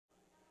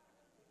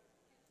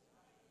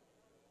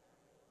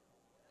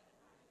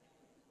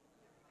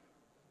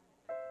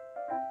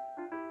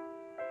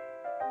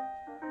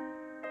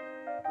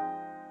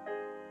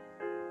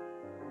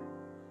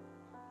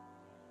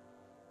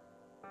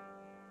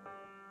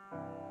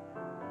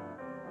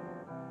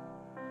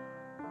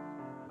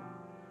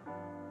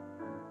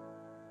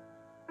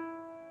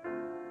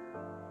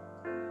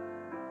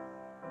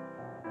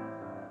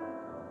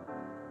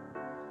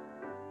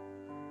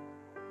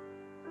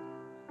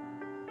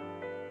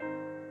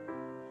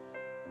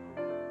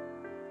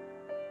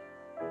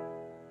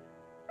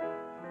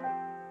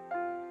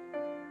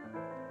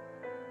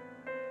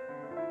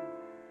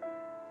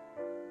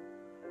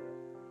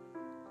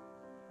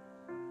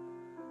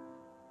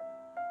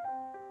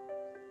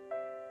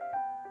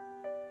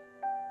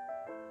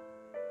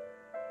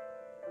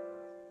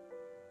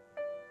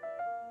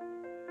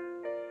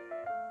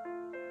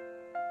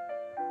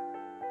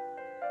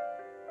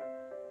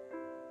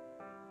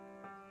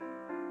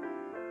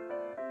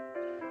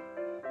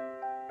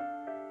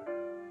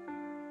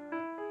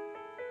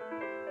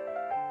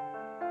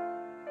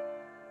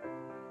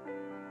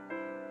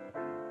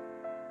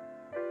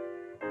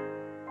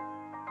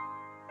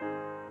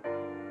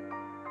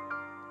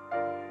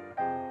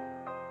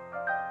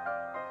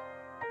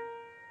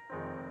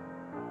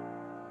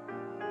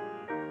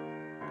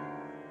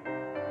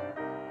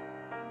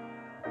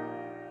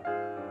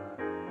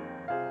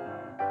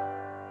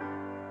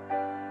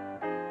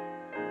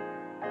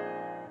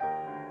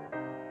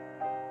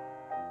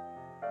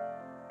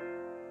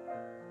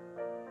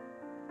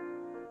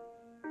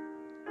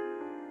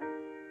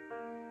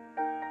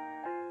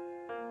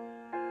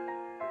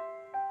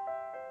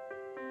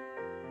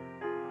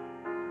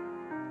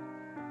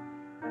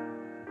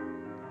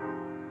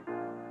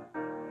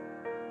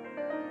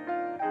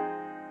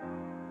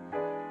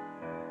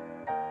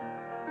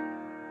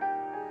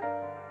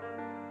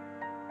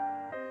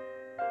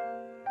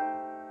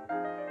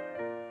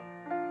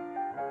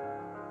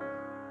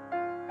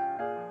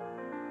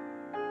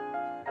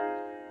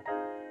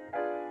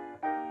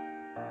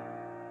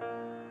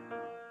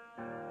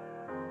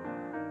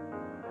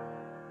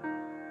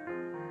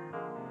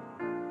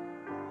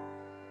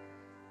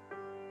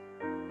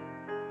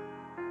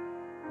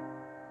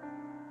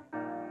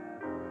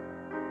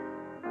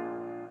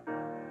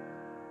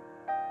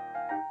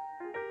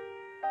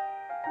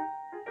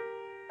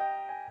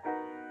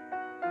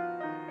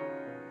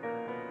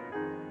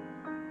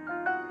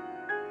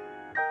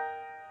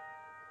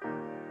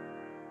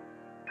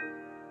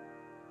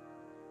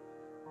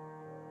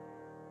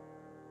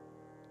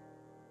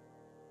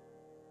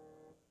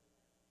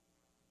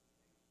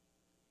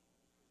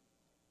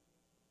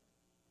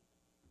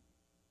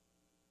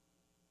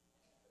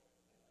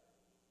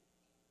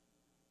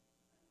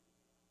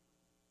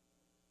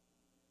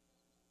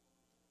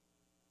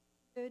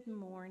Good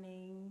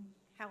morning.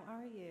 How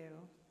are you?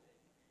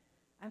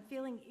 I'm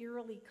feeling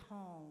eerily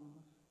calm.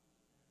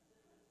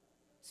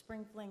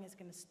 Spring Fling is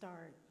going to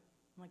start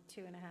in like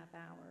 2.5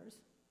 hours.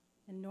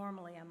 And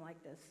normally I'm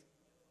like this.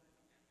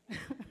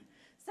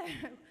 So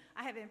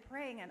I have been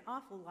praying an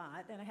awful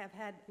lot, and I have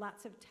had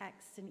lots of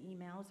texts and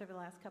emails over the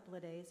last couple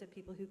of days of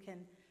people who can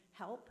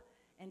help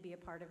and be a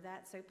part of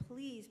that. So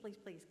please, please,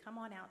 please come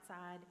on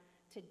outside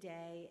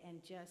today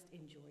and just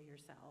enjoy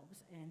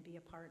yourselves and be a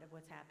part of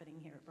what's happening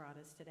here at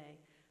Broadus today.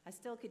 I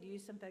still could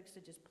use some folks to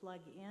just plug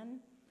in,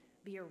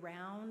 be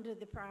around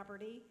the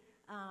property,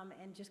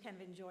 and just kind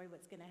of enjoy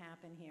what's going to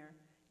happen here.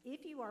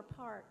 If you are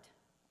parked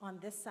on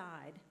this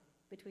side,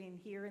 between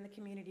here and the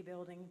community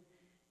building,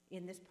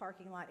 in this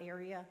parking lot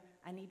area,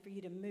 I need for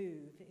you to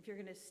move. If you're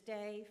going to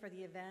stay for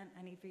the event,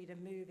 I need for you to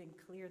move and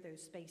clear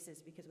those spaces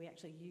because we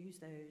actually use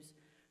those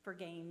for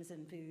games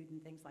and food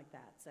and things like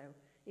that. So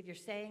if you're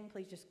staying,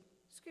 please just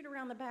scoot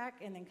around the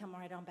back and then come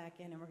right on back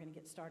in, and we're going to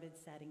get started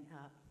setting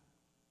up.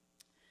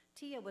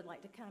 Tia would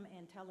like to come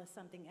and tell us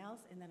something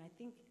else, and then I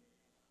think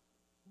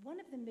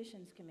one of the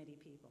missions committee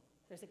people.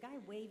 There's a guy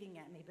waving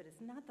at me, but it's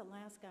not the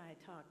last guy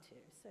I talked to,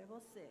 so we'll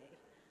see.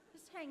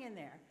 Just hang in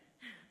there.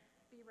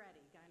 Be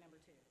ready, guy number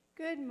 2.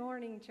 Good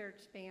morning,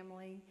 church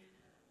family.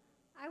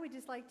 I would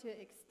just like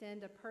to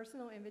extend a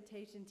personal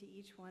invitation to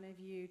each one of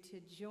you to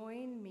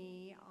join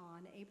me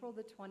on April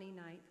the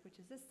 29th, which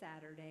is a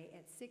Saturday,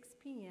 at 6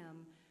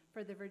 p.m.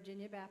 for the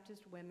Virginia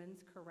Baptist Women's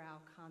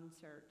Chorale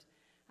Concert.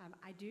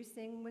 I do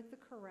sing with the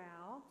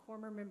chorale.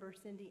 Former member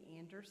Cindy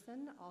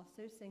Anderson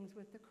also sings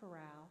with the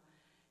chorale.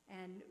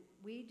 And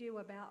we do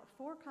about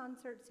 4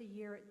 concerts a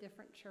year at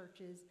different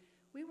churches.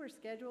 We were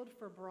scheduled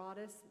for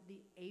Broadus the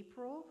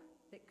April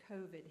that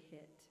COVID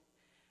hit.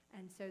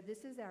 And so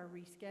this is our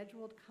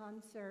rescheduled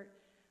concert.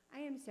 I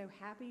am so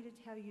happy to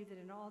tell you that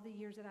in all the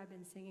years that I've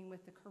been singing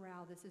with the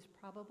chorale, this is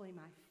probably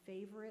my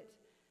favorite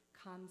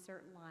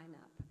concert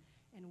lineup.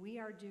 And we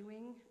are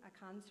doing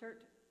a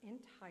concert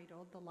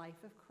entitled The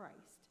Life of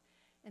Christ.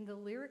 And the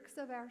lyrics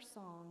of our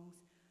songs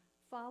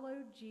follow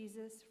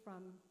Jesus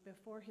from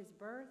before his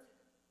birth.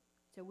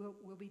 So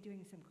we'll be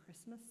doing some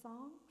Christmas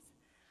songs,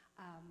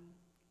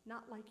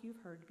 not like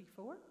you've heard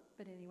before,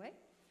 but anyway.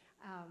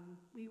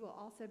 We will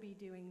also be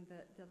doing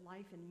the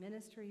life and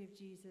ministry of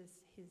Jesus,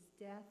 his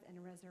death and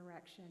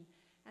resurrection.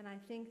 And I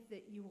think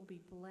that you will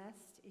be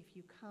blessed if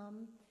you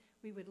come.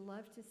 We would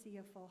love to see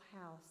a full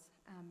house.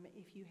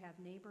 If you have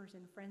neighbors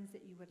and friends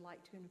that you would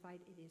like to invite,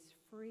 it is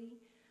free.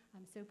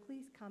 So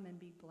please come and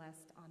be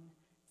blessed on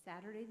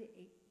Saturday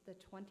the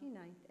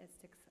 29th at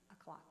 6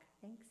 o'clock.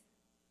 Thanks.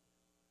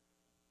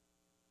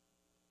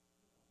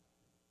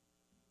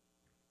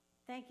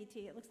 Thank you,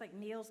 T. It looks like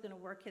Neil's going to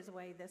work his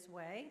way this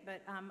way,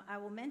 but I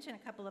will mention a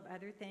couple of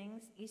other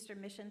things. Easter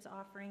missions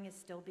offering is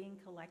still being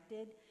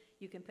collected.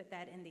 You can put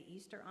that in the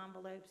Easter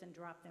envelopes and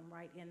drop them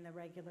right in the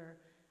regular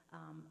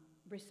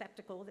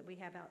receptacle that we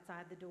have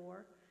outside the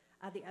door.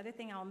 The other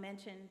thing I'll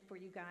mention for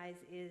you guys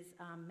is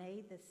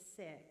May the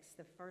 6th,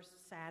 the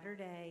first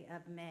Saturday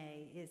of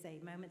May, is a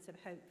Moments of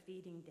Hope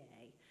Feeding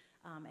Day.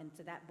 And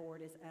so that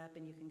board is up,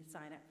 and you can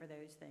sign up for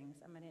those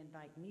things. I'm going to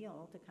invite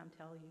Neil to come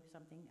tell you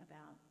something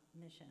about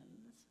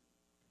missions.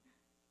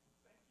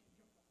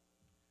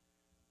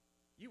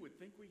 You would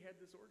think we had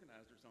this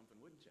organized or something,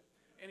 wouldn't you?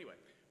 Anyway,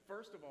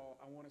 first of all,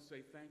 I want to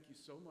say thank you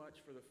so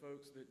much for the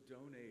folks that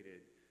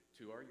donated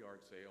to our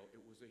yard sale.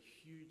 It was a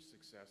huge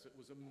success. It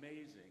was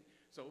amazing.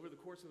 So over the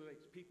course of the day,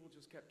 people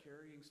just kept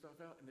carrying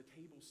stuff out, and the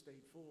table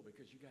stayed full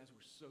because you guys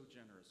were so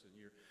generous, and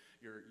you're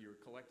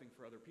collecting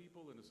for other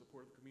people and the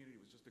support of the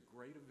community. It was just a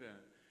great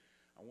event.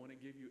 I want to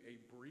give you a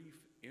brief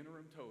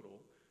interim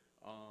total.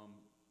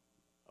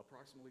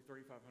 Approximately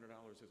 $3,500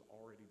 has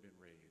already been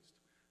raised.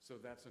 So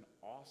that's an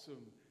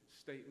awesome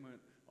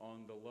statement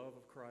on the love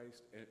of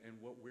Christ and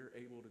what we're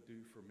able to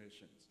do for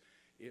missions.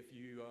 If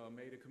you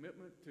made a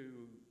commitment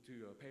to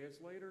pay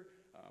us later,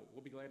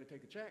 we'll be glad to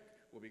take a check.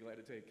 We'll be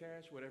glad to take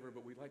cash, whatever,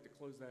 but we'd like to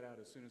close that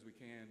out as soon as we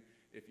can.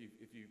 If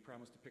you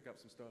promise to pick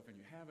up some stuff and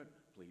you haven't,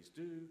 please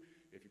do.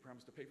 If you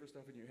promise to pay for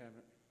stuff and you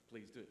haven't,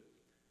 please do.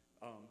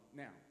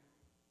 Now,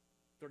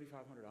 $3,500.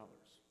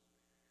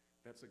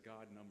 That's a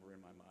God number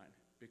in my mind,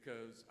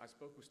 because I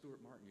spoke with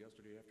Stuart Martin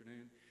yesterday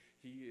afternoon.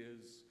 He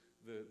is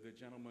the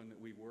gentleman that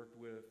we worked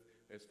with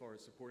as far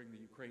as supporting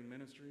the Ukraine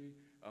ministry.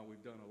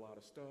 We've done a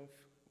lot of stuff.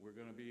 We're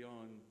going to be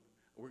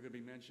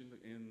mentioned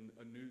in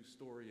a news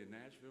story in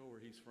Nashville,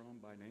 where he's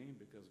from by name,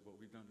 because of what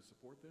we've done to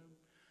support them.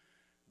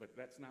 But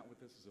that's not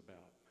what this is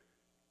about.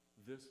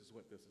 This is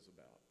what this is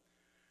about.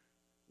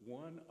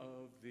 One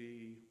of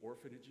the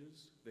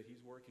orphanages that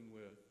he's working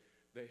with,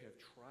 they have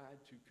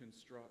tried to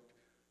construct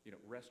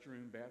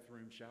restroom,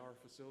 bathroom, shower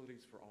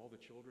facilities for all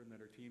the children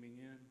that are teeming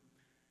in,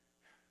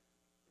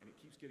 and it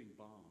keeps getting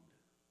bombed.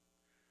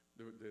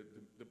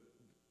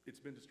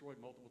 It's been destroyed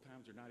multiple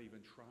times. They're not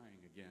even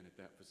trying again at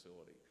that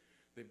facility.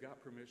 They've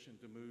got permission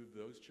to move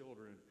those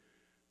children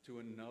to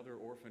another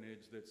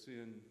orphanage that's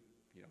in,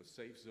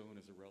 safe zone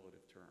is a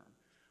relative term,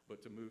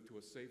 but to move to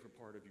a safer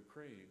part of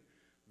Ukraine.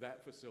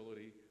 That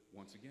facility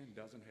once again,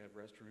 doesn't have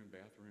restroom,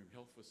 bathroom,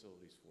 health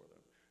facilities for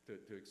them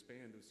to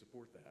expand and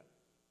support that.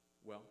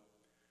 Well,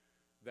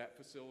 that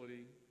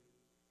facility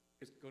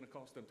is going to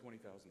cost them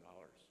 $20,000.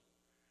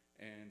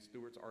 And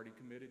Stuart's already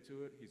committed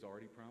to it. He's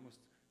already promised.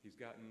 He's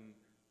gotten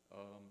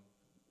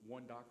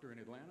one doctor in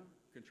Atlanta,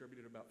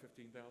 contributed about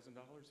 $15,000.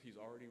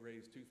 He's already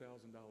raised $2,000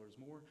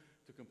 more.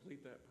 To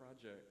complete that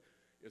project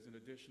is an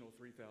additional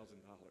 $3,000.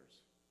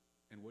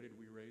 And what did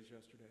we raise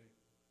yesterday?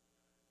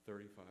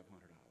 $3,500.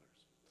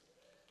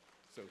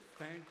 So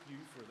thank you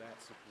for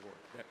that support.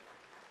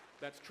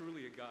 That's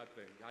truly a God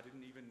thing. I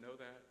didn't even know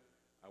that.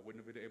 I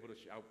wouldn't have been able to,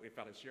 if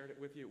I'd have shared it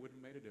with you, it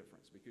wouldn't have made a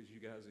difference because you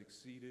guys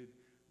exceeded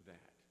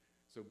that.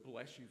 So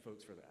bless you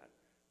folks for that.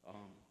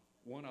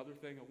 One other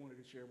thing I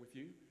wanted to share with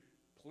you,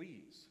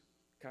 please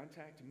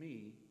contact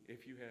me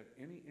if you have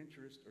any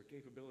interest or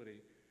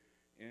capability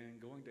in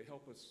going to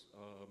help us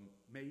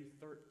May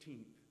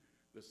 13th,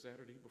 the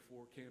Saturday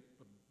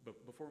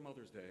before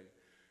Mother's Day,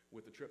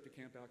 with a trip to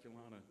Camp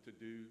Alculana to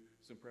do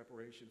some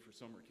preparation for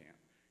summer camp.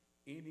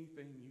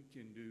 Anything you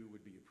can do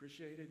would be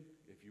appreciated.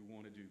 If you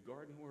want to do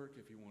garden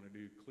work, if you want to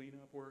do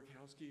cleanup work,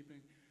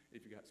 housekeeping,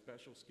 if you got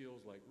special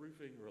skills like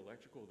roofing or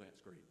electrical, that's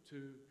great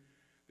too.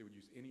 They would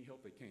use any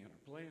help they can.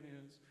 Our plan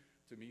is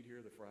to meet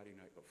here the Friday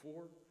night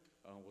before.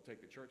 We'll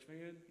take the church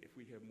van. If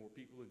we have more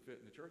people than fit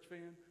in the church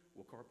van,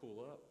 we'll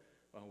carpool up.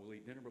 We'll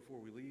eat dinner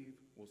before we leave.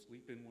 We'll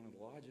sleep in one of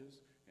the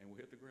lodges, and we'll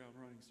hit the ground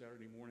running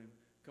Saturday morning,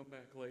 come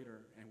back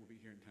later, and we'll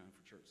be here in time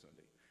for church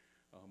Sunday.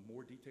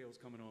 More details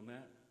coming on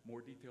that.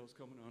 More details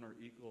coming on our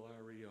Eagle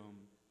Eyrie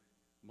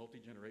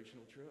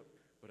multi-generational trip.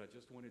 But I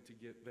just wanted to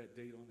get that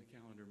date on the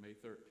calendar, May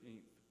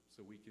 13th,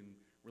 so we can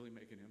really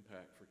make an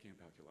impact for Camp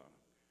Alculana.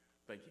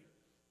 Thank you.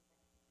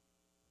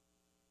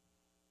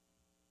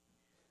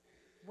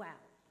 Wow.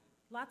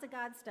 Lots of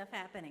God stuff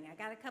happening. I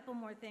got a couple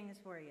more things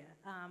for you.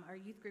 Our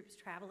youth group's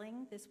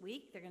traveling this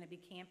week. They're going to be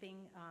camping,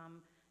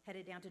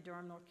 headed down to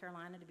Durham, North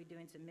Carolina to be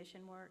doing some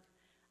mission work.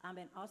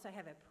 And also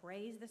have a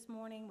praise this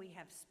morning. We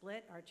have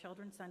split our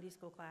children's Sunday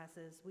school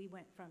classes. We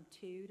went from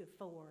 2 to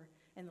 4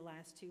 in the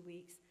last 2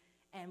 weeks,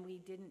 and we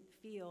didn't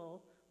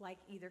feel like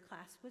either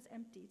class was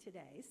empty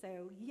today.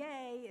 So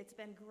yay, it's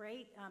been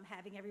great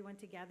having everyone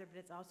together, but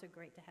it's also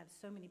great to have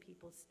so many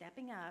people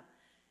stepping up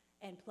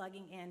and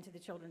plugging into the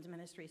children's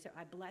ministry. So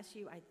I bless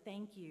you. I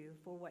thank you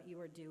for what you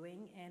are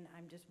doing, and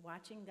I'm just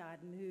watching God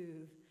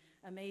move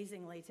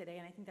amazingly today,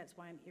 and I think that's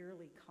why I'm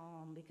eerily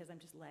calm, because I'm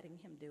just letting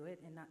him do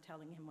it and not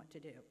telling him what to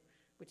do,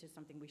 which is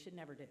something we should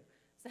never do.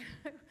 So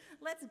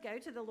let's go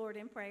to the Lord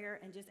in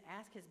prayer and just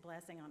ask his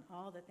blessing on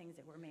all the things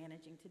that we're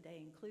managing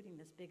today, including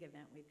this big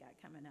event we've got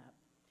coming up.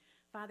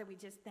 Father, we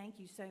just thank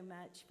you so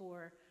much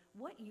for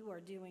what you are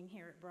doing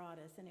here at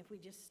Broadus, and if we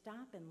just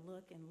stop and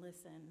look and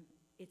listen,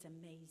 it's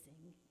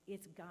amazing.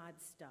 It's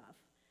God's stuff.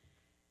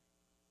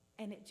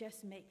 And it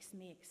just makes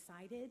me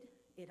excited.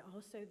 It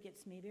also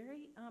gets me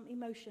very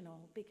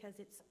emotional, because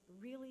it's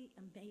really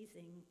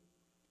amazing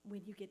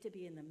when you get to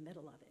be in the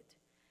middle of it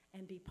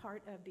and be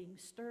part of being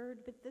stirred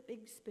with the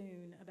big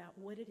spoon about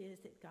what it is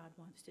that God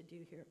wants to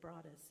do here at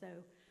Broadus. So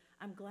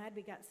I'm glad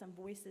we got some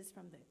voices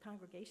from the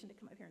congregation to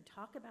come up here and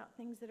talk about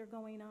things that are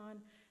going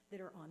on,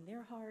 that are on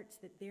their hearts,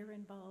 that they're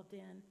involved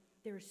in.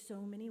 There are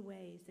so many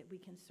ways that we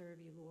can serve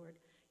you, Lord.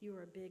 You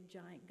are a big,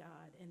 giant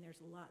God, and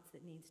there's lots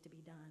that needs to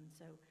be done.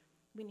 So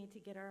we need to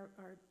get our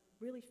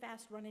really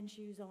fast running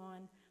shoes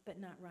on, but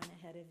not run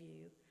ahead of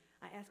you.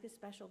 I ask a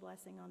special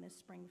blessing on this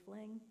spring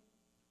fling.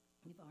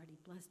 You've already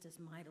blessed us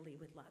mightily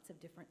with lots of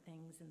different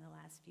things in the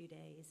last few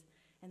days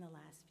and the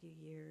last few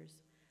years.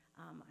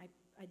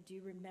 I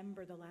do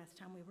remember the last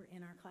time we were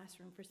in our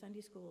classroom for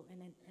Sunday school,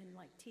 and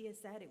like Tia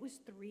said, it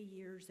was 3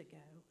 years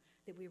ago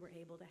that we were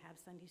able to have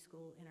Sunday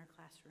school in our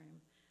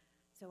classroom.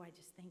 So I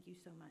just thank you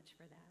so much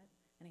for that.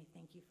 And I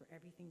thank you for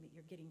everything that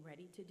you're getting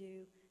ready to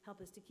do.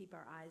 Help us to keep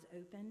our eyes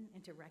open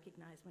and to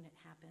recognize when it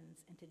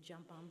happens and to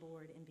jump on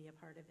board and be a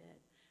part of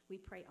it. We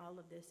pray all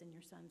of this in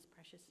your son's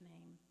precious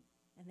name.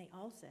 And they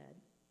all said,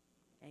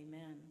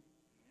 amen.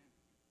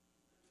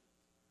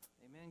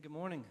 Amen. Good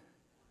morning.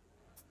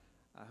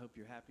 I hope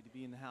you're happy to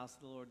be in the house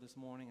of the Lord this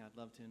morning. I'd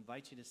love to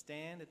invite you to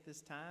stand at this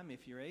time,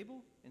 if you're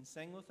able, and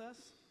sing with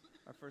us.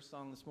 Our first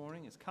song this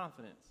morning is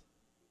Confidence.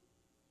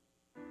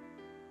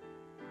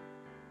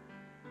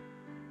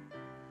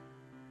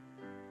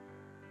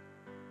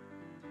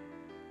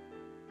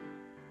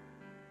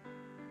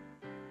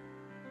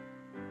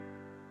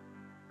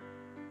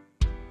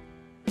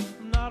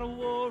 Not a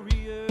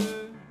warrior,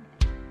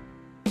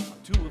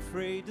 I'm too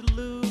afraid to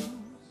lose.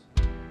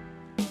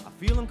 I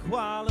feel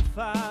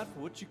unqualified for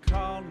what you're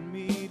calling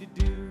me to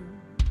do.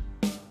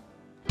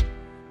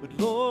 But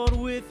Lord,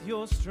 with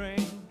your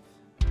strength,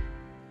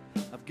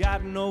 I've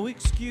got no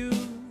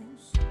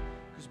excuse,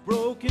 'cause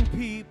broken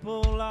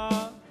people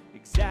are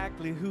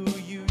exactly who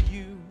you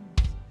use.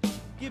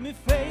 Give me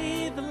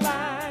faith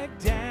like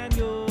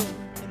Daniel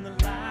in the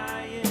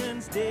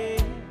lion's den.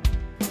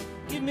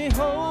 Give me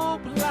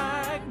hope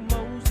like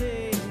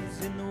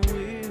Moses in the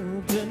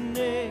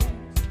wilderness.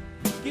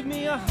 Give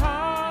me a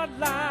heart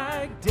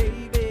like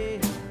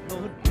David,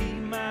 Lord, be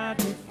my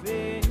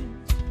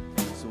defense.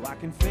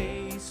 can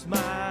face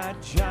my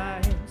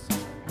giants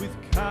with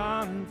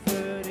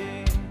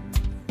confidence.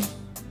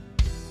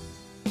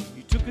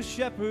 You took a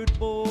shepherd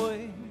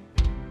boy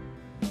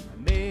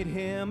and made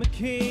him a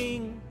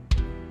king.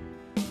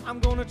 I'm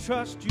gonna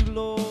trust you,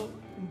 Lord,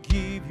 and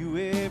give you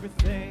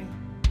everything.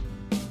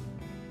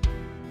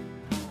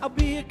 I'll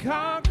be a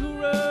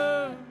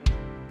conqueror,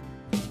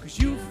 'cause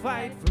you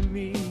fight for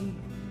me.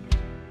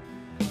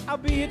 I'll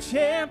be a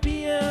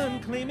champion,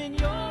 claiming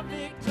your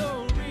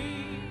victory.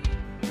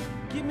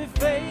 Give me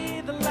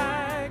faith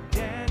like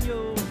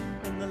Daniel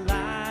in the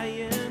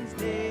lion's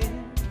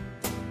den.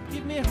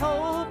 Give me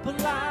hope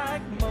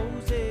like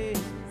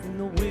Moses in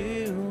the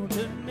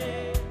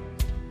wilderness.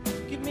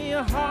 Give me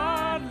a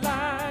heart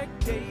like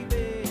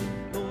David,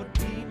 Lord,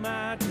 be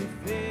my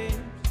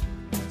defense,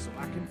 so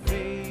I can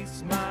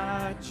face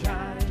my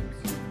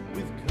giants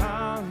with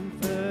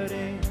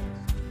confidence.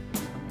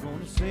 I'm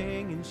gonna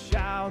sing and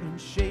shout and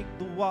shake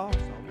the walls.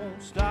 I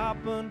won't stop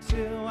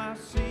until I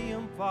see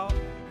them fall.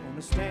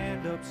 Gonna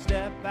stand up,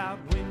 step out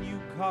when you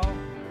call,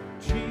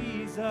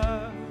 Jesus.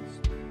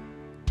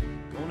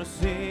 Gonna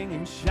sing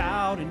and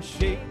shout and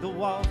shake the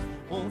walls.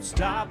 Won't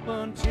stop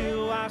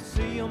until I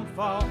see them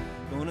fall.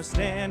 Gonna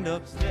stand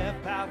up,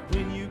 step out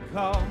when you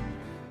call,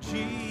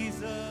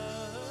 Jesus.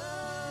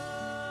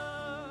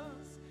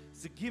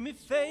 So give me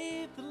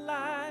faith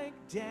like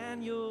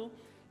Daniel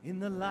in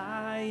the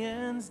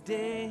lion's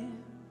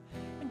den,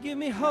 and give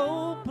me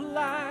hope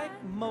like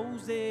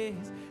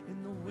Moses in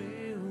the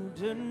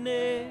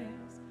wilderness.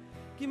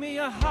 Give me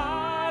a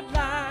heart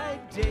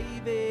like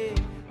David,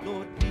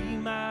 Lord, be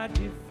my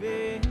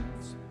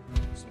defense,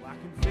 so I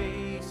can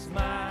face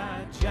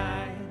my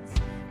giants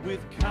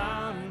with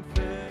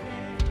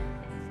confidence.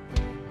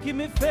 Give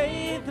me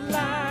faith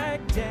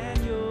like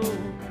Daniel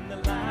in the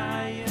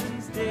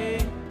lion's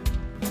den.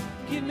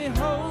 Give me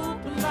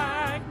hope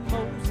like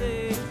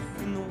Moses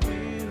in the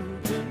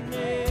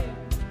wilderness.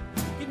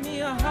 Give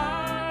me a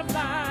heart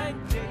like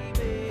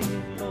David,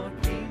 Lord,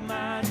 be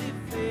my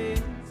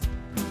defense,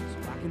 so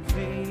I can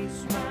face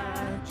my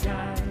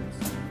giants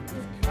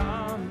with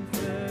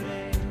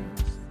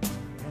confidence.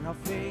 And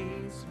I'll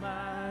face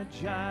my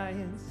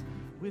giants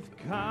with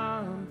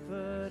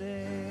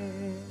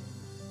confidence.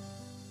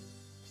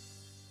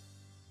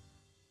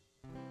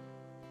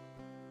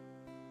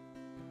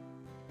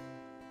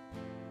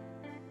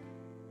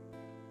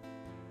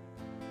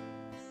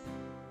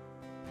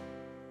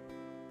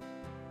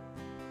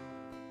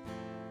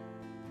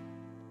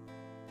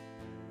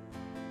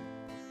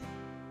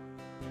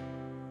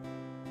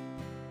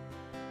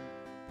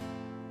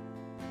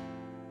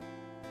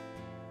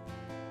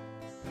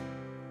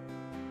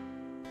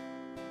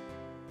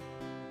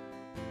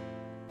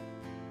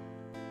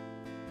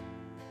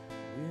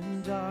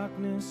 When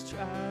darkness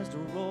tries to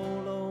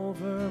roll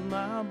over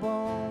my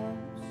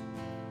bones,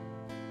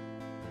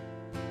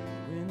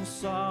 when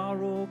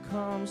sorrow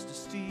comes to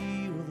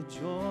steal the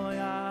joy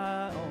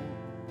I own,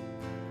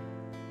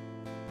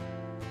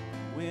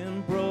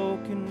 when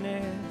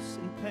brokenness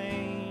and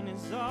pain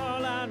is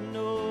all I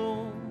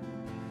know,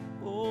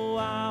 oh,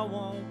 I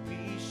won't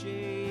be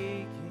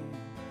shaken,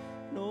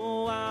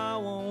 no, I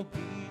won't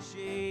be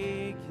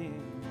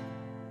shaken.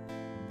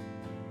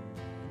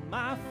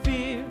 My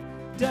fear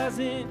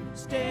doesn't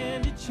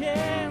stand a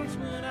chance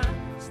when I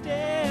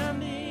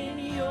stand in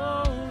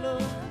your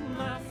love.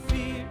 My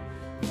fear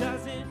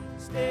doesn't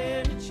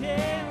stand a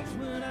chance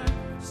when I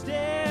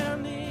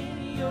stand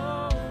in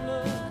your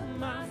love.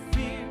 My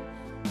fear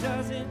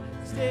doesn't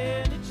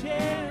stand a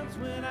chance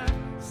when I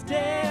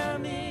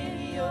stand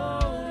in your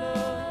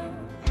love.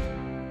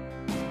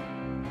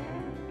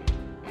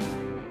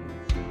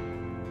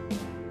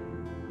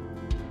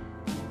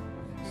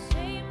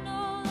 Shame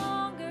no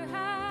longer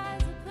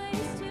has a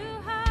place to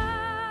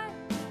hide.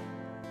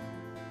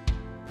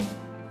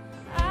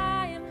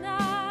 I am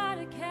not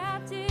a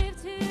captive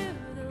to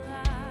the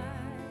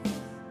lies.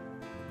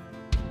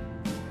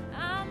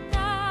 I'm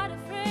not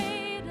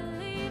afraid to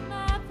leave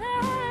my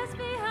past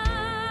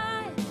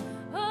behind.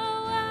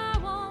 Oh, I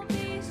won't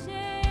be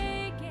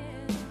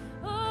shaken.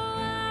 Oh,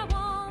 I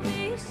won't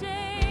be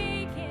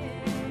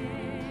shaken.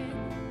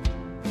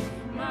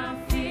 My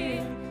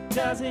fear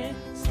doesn't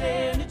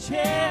stand a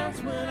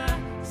chance when I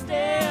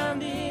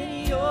stand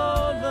in your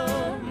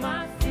love.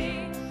 My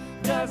fear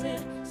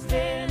doesn't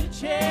stand a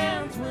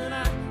chance when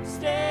I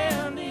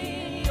stand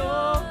in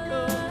your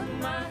love.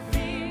 My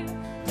fear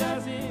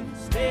doesn't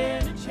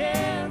stand a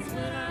chance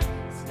when I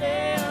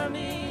stand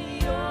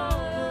in your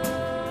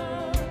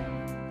love.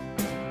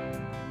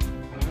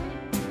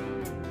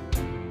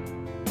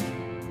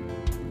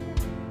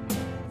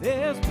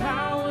 There's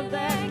power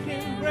that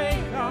can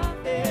break off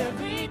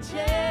every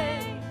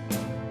chain.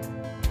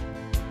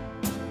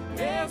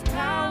 There's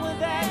power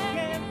that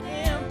can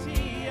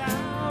empty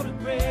out a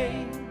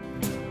grave.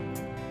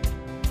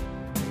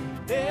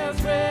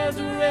 There's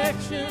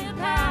resurrection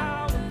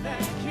power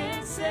that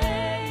can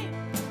save.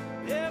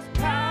 There's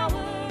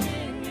power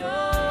in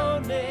your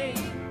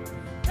name.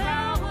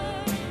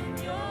 Power in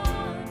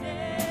your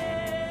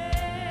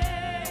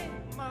name.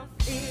 My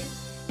fear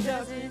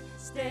doesn't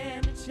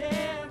stand a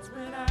chance when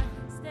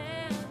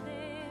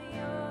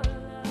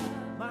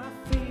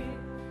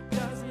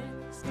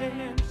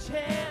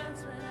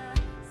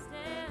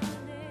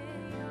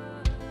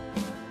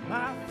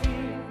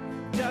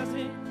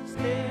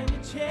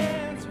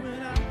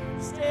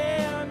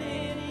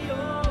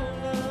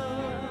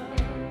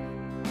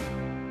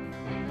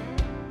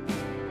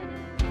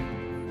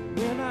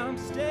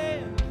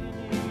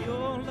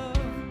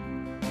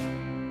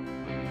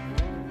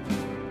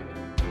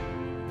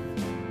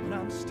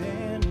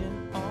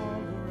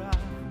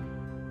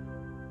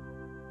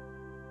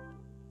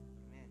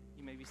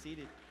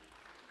seated.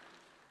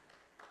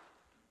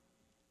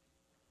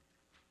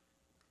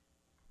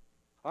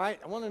 All right,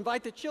 I want to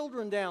invite the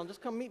children down.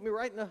 Just come meet me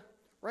right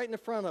in the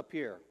front up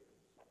here.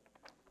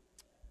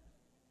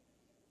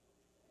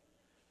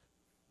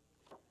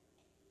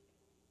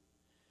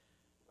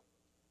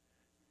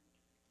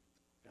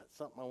 Got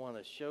something I want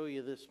to show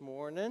you this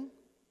morning.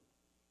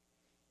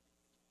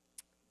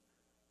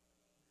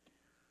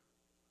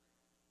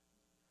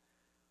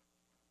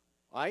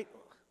 All right,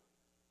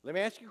 let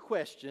me ask you a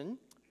question.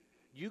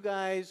 You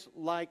guys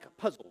like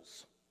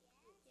puzzles?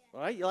 All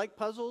right, you like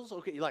puzzles?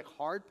 Okay, you like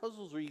hard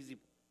puzzles or easy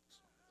puzzles?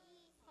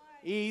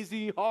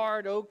 Easy,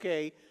 hard,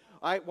 okay.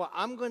 All right, well,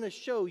 I'm going to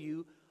show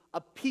you a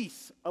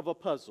piece of a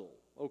puzzle,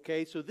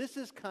 okay? So this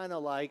is kind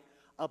of like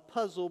a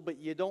puzzle, but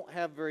you don't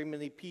have very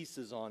many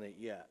pieces on it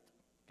yet.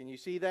 Can you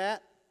see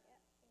that?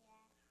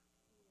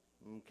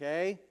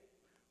 Okay.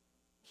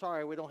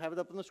 Sorry, we don't have it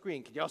up on the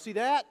screen. Can y'all see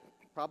that?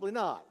 Probably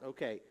not.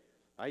 Okay.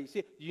 All right, you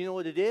see, do you know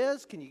what it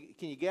is? Can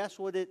you guess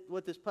what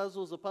this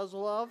puzzle is a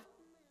puzzle of?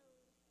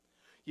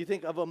 You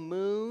think of a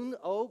moon?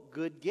 Oh,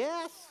 good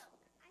guess.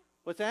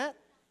 What's that?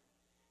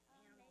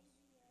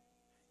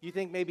 You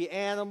think maybe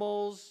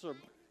animals or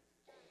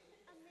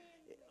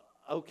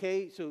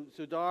okay, so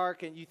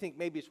dark, and you think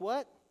maybe it's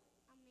what?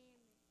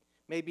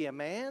 Maybe a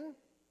man?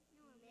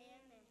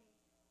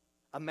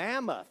 A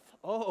mammoth.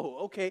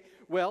 Oh, okay.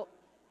 Well,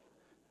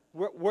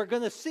 we're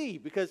going to see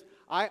because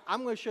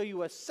I'm going to show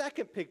you a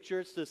second picture.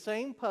 It's the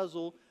same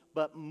puzzle,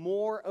 but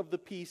more of the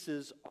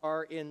pieces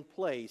are in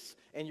place,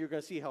 and you're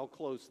going to see how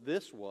close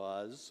this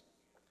was.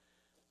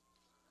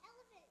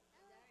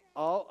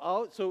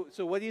 Oh,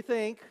 so what do you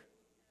think?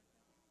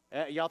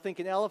 Y'all think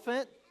an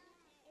elephant?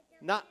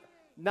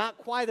 Not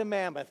quite a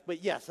mammoth,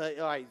 but yes. All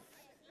right.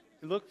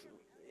 It looks.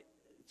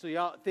 So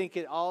y'all think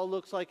it all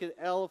looks like an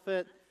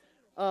elephant?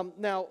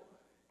 Now,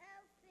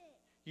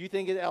 you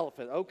think an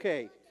elephant?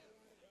 Okay.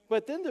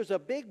 But then there's a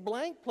big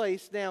blank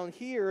place down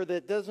here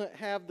that doesn't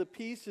have the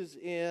pieces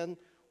in.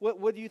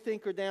 What do you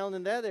think are down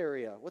in that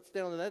area? What's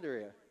down in that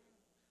area?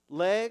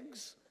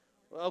 Legs?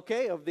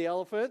 Okay, of the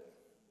elephant.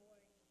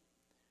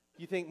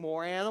 You think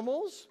more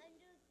animals?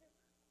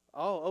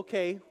 Oh,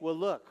 okay. Well,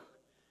 look.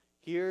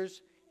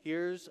 Here's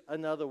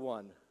another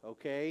one,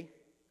 okay?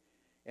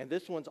 And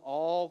this one's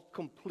all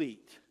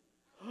complete.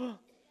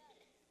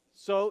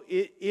 So,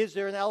 is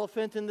there an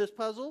elephant in this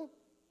puzzle?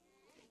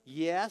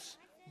 Yes.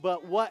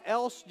 But what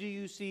else do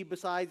you see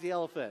besides the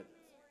elephant?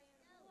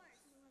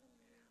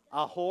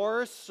 A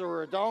horse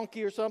or a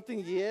donkey or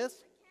something? Yes.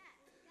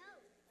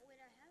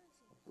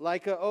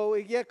 Like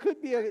it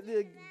could be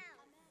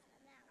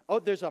oh,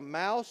 there's a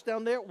mouse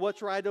down there.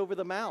 What's right over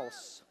the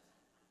mouse?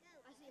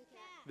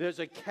 There's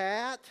a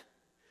cat.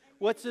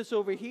 What's this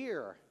over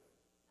here?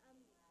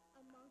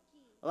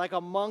 Like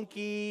a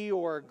monkey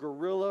or a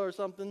gorilla or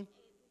something?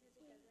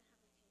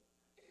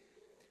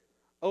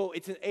 Oh,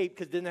 it's an ape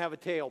because it didn't have a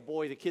tail.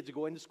 Boy, the kids are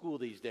going to school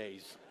these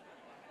days.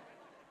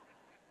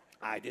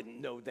 I didn't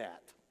know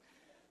that.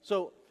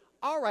 So,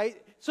 all right.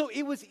 So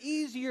it was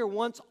easier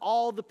once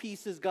all the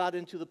pieces got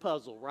into the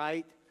puzzle,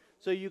 right?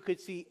 So you could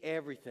see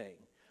everything.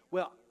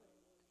 Well,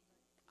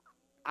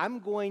 I'm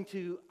going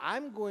to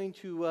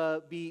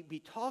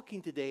be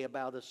talking today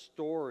about a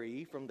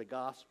story from the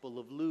Gospel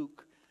of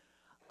Luke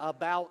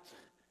about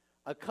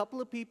a couple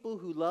of people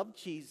who loved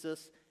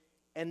Jesus,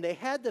 and they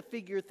had to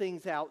figure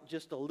things out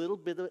just a little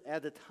bit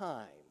at a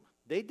time.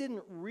 They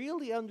didn't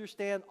really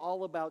understand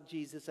all about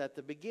Jesus at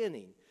the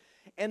beginning.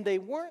 And they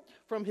weren't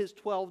from his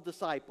 12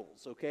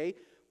 disciples, okay?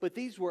 But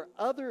these were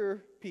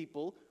other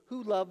people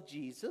who loved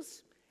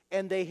Jesus,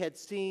 and they had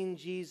seen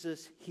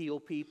Jesus heal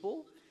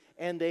people,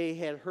 and they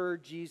had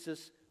heard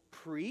Jesus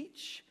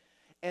preach,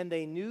 and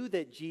they knew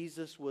that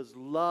Jesus was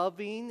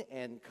loving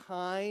and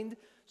kind.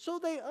 So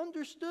they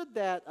understood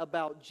that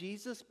about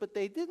Jesus, but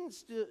they didn't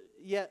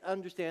yet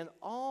understand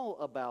all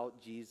about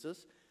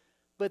Jesus.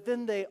 But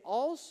then they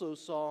also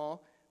saw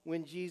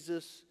when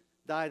Jesus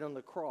died on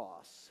the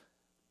cross.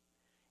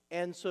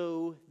 And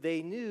so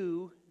they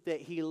knew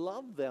that he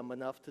loved them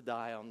enough to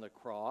die on the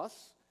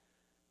cross,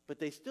 but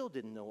they still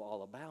didn't know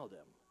all about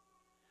him.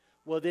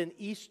 Well, then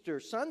Easter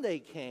Sunday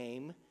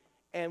came,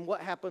 and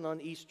what happened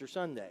on Easter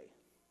Sunday?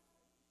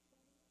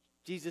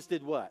 Jesus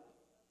did what?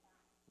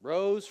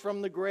 Rose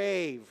from the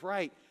grave,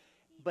 right.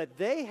 But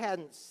they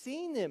hadn't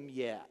seen him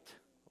yet,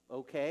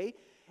 okay?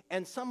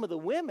 And some of the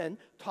women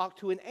talked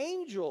to an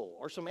angel,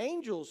 or some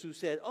angels who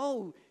said,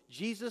 oh,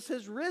 Jesus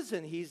has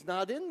risen. He's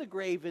not in the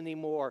grave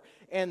anymore.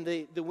 And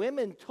the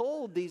women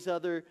told these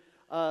other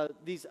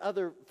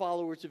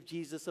followers of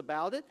Jesus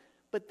about it,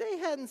 but they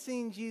hadn't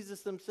seen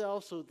Jesus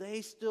themselves, so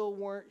they still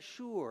weren't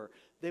sure.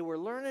 They were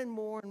learning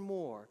more and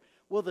more.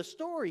 Well, the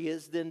story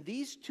is then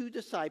these two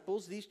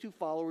disciples, these two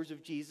followers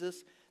of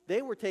Jesus,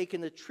 they were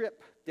taking a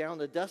trip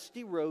down a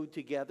dusty road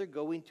together,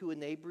 going to a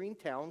neighboring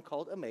town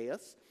called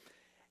Emmaus.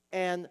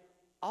 And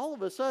all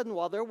of a sudden,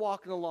 while they're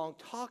walking along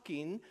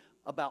talking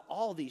about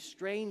all these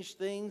strange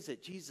things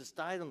that Jesus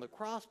died on the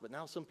cross, but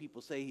now some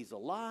people say he's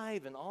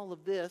alive and all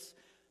of this,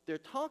 they're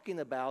talking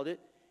about it,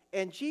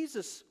 and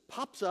Jesus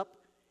pops up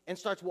and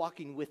starts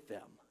walking with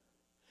them.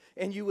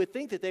 And you would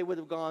think that they would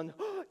have gone,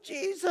 "Oh,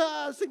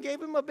 Jesus," and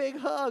gave him a big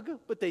hug.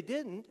 But they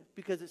didn't,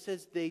 because it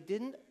says they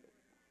didn't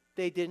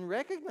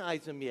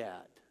recognize him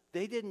yet.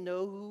 They didn't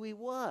know who he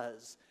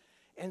was.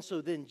 And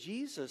so then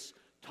Jesus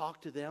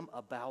talked to them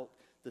about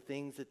the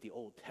things that the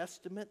Old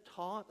Testament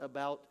taught,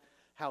 about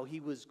how he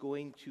was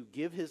going to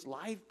give his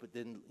life, but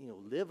then,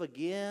 live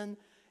again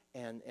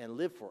and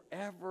live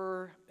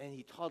forever. And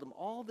he taught them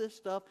all this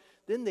stuff.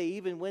 Then they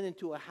even went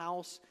into a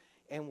house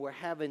and were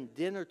having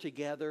dinner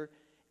together.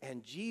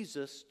 And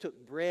Jesus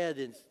took bread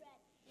and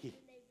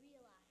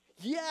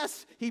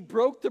he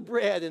broke the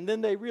bread. And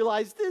then they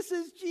realized, this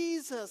is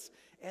Jesus.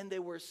 And they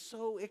were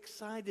so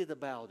excited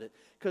about it,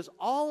 because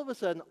all of a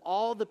sudden,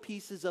 all the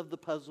pieces of the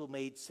puzzle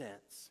made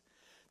sense.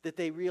 That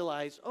they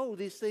realized, oh,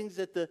 these things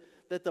that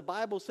the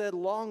Bible said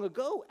long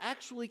ago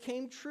actually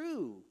came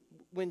true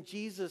when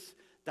Jesus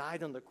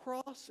died on the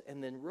cross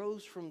and then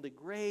rose from the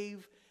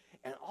grave.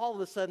 And all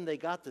of a sudden, they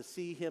got to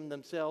see him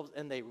themselves,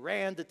 and they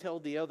ran to tell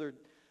the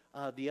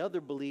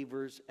other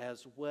believers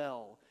as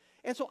well.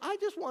 And so I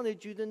just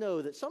wanted you to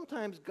know that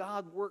sometimes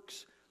God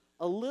works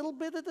a little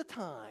bit at a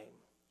time.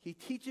 He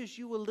teaches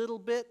you a little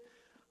bit.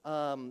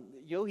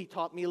 He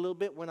taught me a little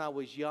bit when I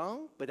was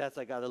young, but as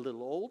I got a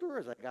little older,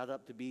 as I got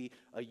up to be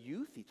a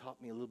youth, he taught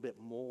me a little bit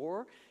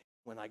more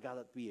when I got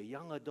up to be a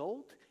young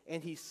adult,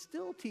 and he's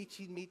still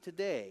teaching me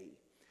today.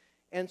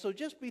 And so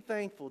just be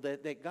thankful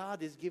that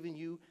God is giving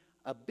you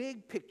a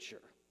big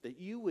picture, that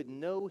you would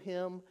know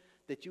him,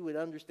 that you would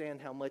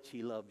understand how much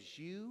he loves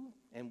you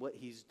and what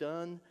he's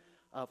done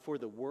for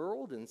the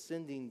world in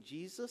sending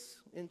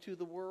Jesus into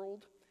the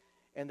world,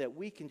 and that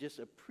we can just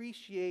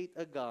appreciate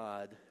a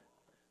God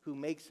who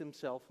makes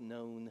himself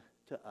known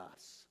to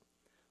us.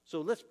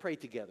 So let's pray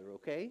together,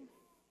 okay?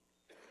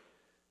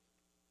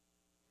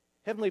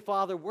 Heavenly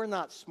Father, we're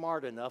not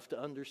smart enough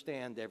to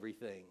understand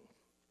everything.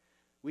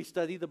 We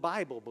study the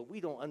Bible, but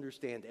we don't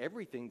understand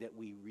everything that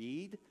we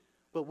read.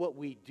 But what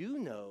we do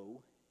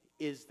know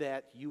is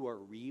that you are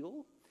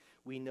real.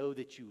 We know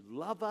that you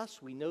love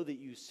us. We know that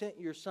you sent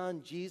your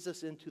son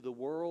Jesus into the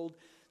world,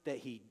 that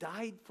he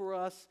died for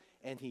us,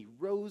 and he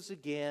rose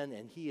again,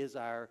 and he is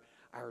our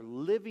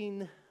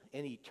living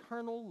and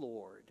eternal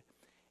Lord.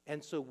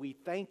 And so we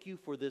thank you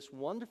for this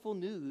wonderful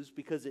news,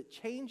 because it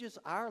changes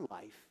our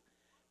life,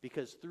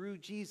 because through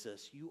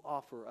Jesus you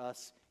offer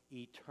us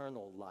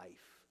eternal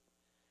life.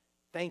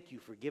 Thank you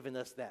for giving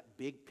us that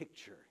big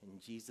picture. In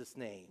Jesus'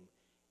 name,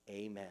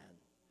 amen.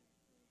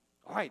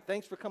 All right,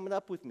 thanks for coming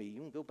up with me. You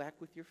can go back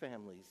with your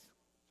families.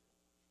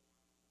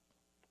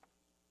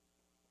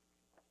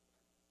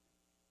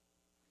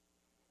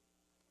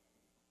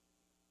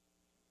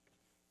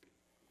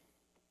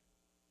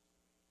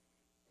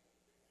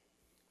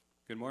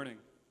 Good morning.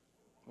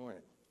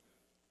 Morning.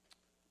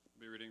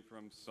 I'll be reading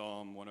from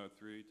Psalm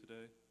 103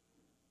 today.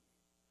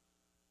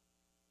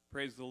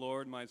 Praise the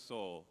Lord, my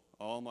soul,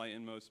 all my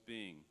inmost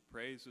being.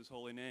 Praise his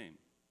holy name.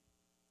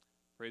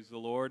 Praise the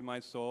Lord, my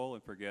soul,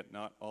 and forget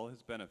not all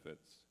his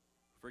benefits,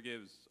 who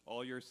forgives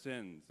all your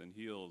sins and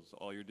heals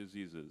all your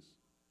diseases,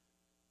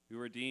 who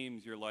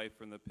redeems your life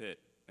from the pit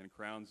and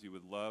crowns you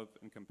with love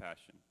and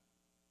compassion,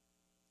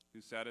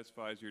 who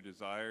satisfies your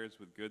desires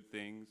with good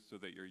things so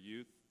that your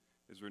youth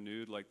is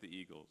renewed like the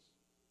eagles.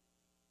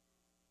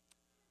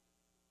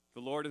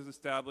 The Lord has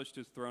established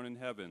his throne in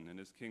heaven, and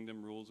his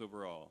kingdom rules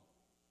over all.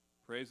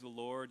 Praise the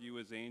Lord, you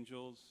his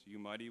angels, you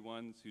mighty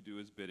ones who do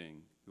his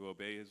bidding, who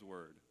obey his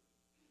word.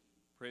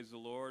 Praise the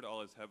Lord,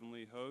 all his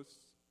heavenly hosts,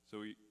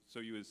 so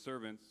you his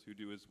servants who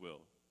do his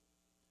will.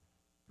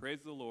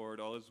 Praise the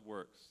Lord, all his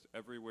works,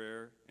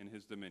 everywhere in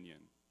his dominion.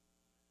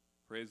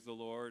 Praise the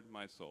Lord,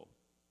 my soul.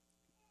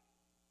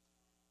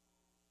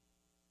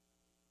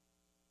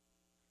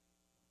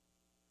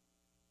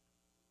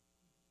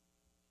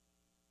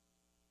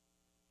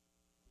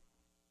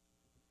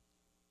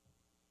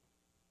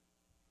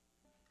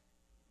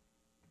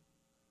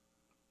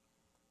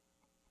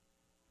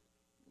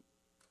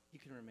 You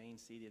can remain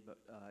seated, but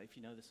if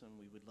you know this one,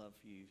 we would love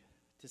for you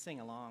to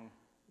sing along.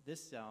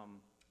 This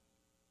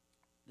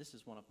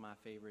is one of my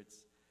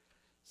favorites.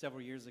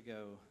 Several years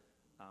ago,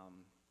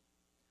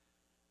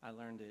 I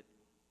learned it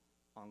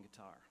on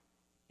guitar,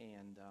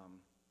 and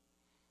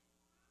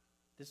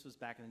this was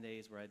back in the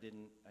days where I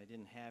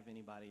didn't have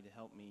anybody to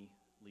help me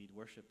lead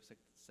worship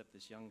except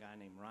this young guy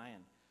named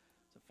Ryan.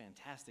 He's a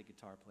fantastic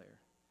guitar player.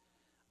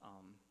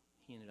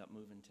 He ended up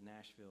moving to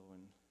Nashville,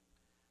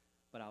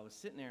 but I was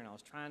sitting there and I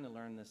was trying to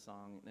learn this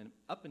song, and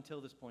up until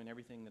this point,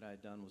 everything that I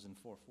had done was in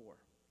 4/4.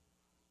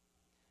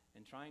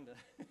 And trying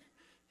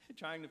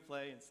to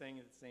play and sing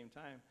at the same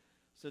time.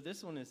 So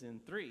this one is in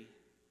 3,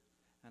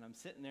 and I'm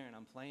sitting there and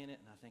I'm playing it,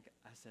 and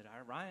I said,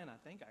 Ryan, I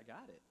think I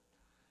got it.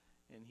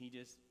 And he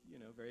just,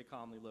 very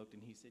calmly looked,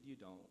 and he said, you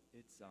don't.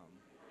 It's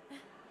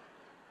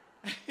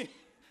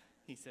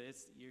he said,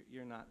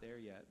 you're not there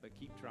yet, but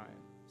keep trying.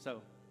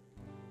 So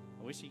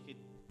I wish he could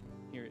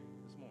hear it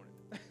this morning.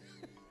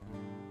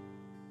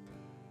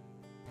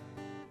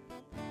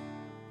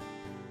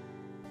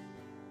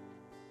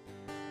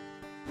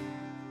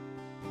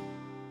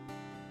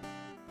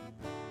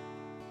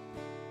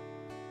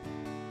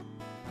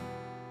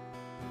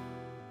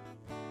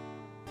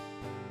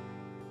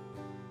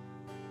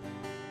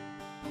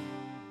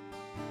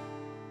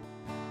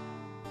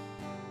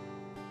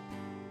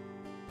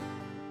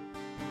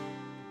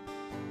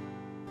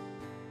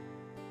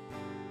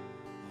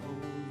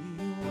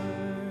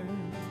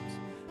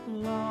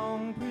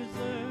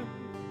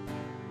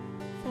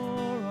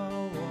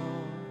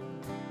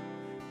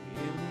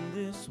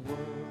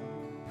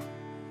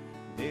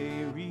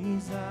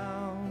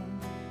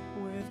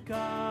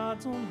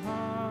 God's own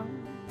heart.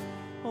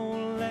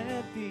 Oh,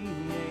 let the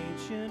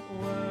ancient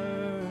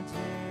words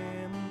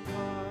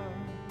impart.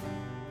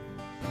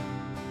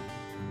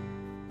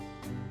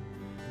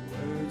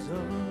 Words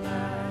of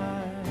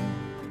life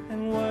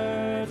and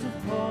words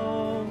of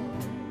hope.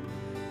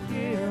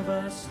 Give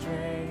us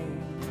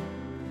strength,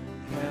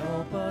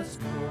 help us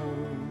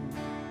grow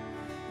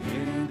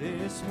in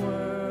this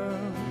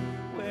world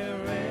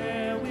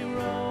where'er we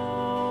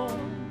roam.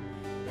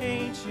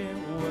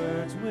 Ancient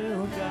words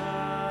will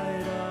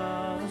guide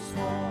us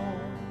home.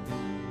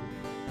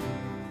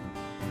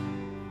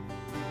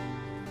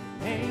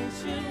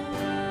 Ancient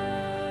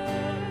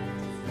words,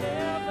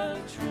 ever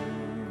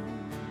true,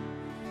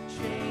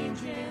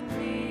 changing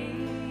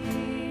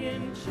me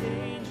and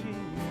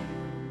changing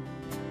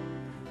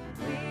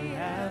you. We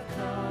have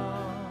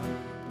come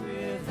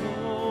with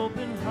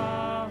open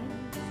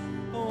hearts.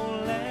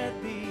 Oh,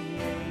 let the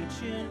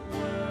ancient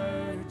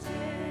words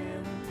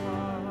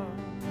impart.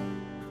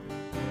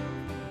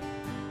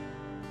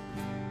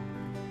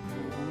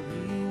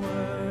 Holy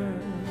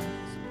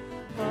words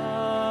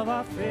of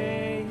our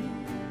faith,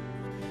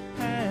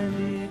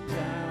 handed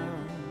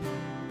down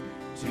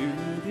to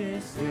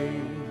this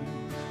age,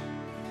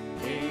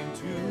 came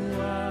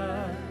to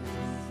us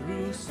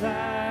through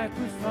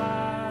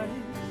sacrifice.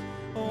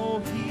 Oh,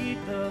 heed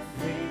the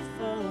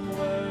faithful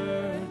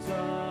words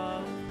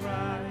of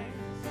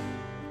Christ.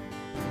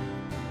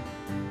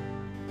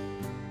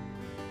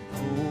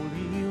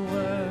 Holy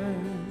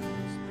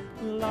words,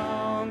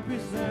 long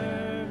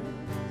preserved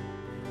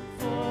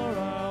for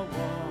our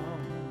walk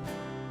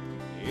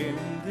in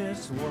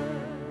this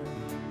world.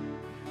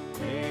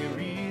 They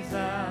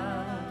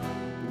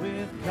resound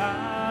with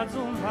God's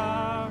own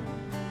heart.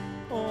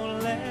 Oh,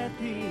 let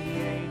the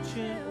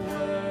ancient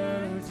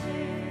words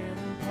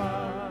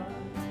impart.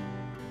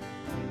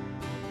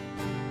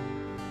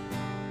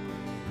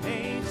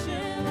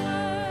 Ancient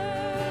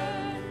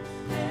words,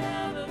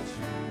 ever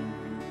true,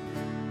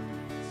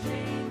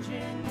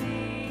 changing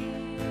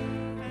me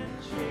and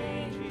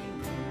changing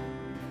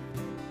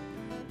you.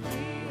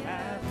 We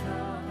have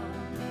come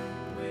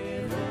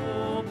with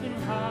open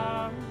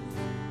hearts.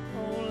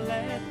 Oh,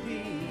 let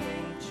the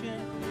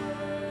ancient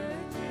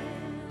words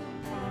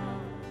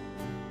impart.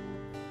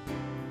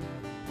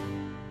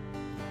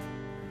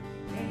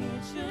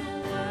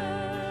 Ancient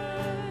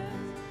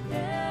words,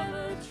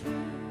 ever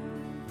true,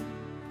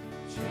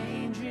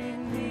 changing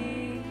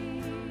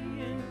me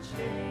and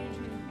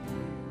changing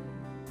you.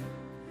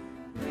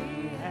 We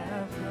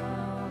have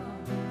come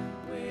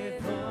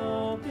with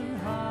open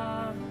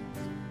hearts.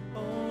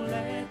 Oh,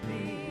 let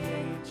the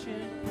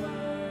ancient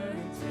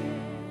words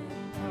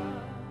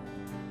impart.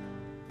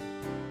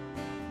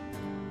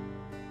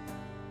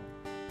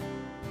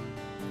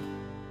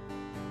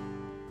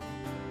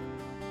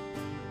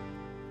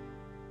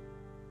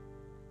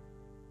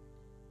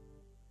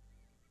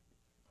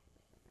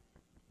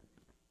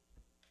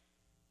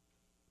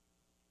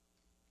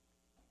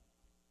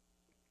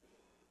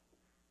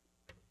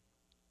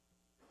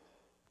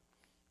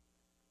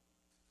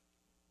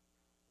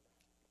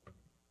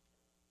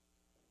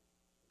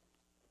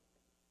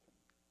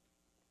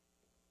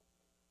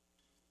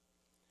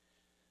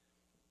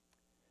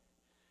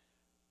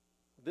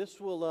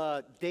 This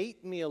will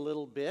date me a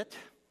little bit,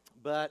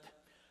 but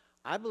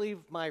I believe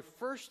my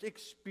first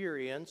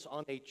experience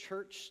on a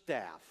church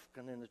staff,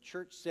 and in a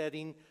church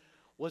setting,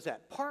 was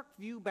at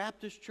Parkview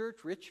Baptist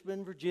Church,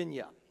 Richmond,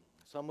 Virginia.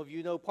 Some of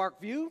you know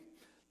Parkview.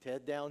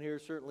 Ted down here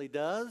certainly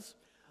does.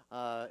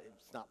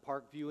 It's not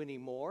Parkview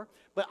anymore.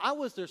 But I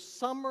was their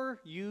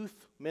summer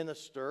youth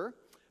minister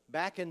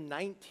back in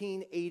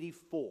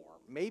 1984.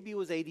 Maybe it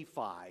was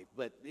 85,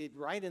 but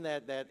right in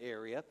that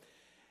area.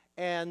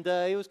 And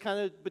it was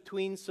kind of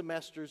between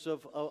semesters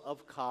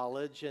of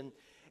college.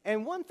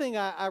 And one thing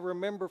I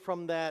remember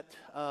from that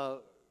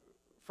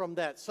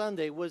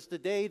Sunday was the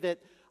day that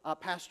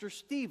Pastor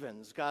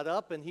Stevens got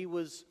up and he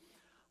was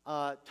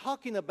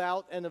talking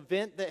about an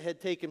event that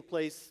had taken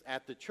place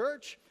at the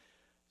church.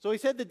 So he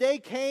said the day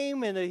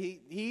came and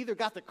he either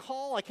got the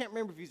call, I can't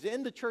remember if he's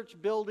in the church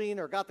building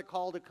or got the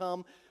call to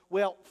come.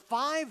 Well,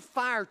 5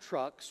 fire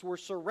trucks were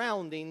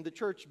surrounding the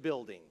church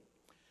building,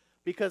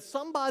 because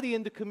somebody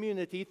in the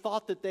community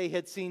thought that they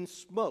had seen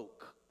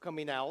smoke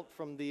coming out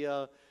from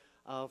the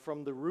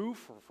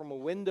roof or from a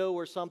window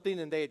or something,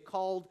 and they had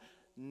called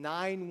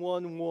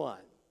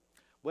 911.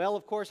 Well,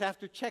 of course,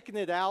 after checking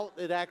it out,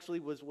 it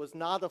actually was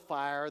not a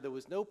fire. There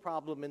was no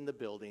problem in the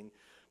building.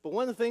 But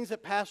one of the things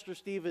that Pastor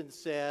Stevens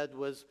said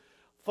was,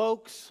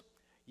 folks,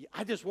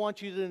 I just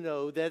want you to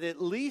know that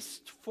at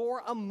least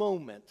for a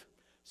moment,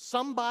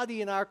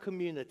 somebody in our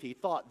community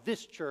thought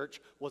this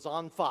church was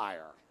on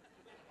fire.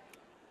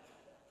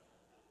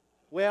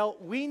 Well,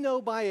 we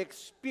know by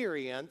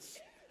experience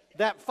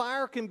that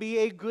fire can be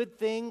a good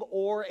thing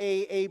or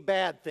a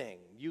bad thing.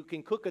 You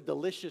can cook a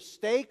delicious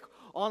steak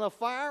on a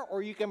fire,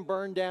 or you can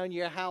burn down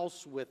your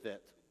house with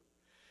it.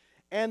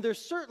 And there's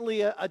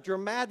certainly a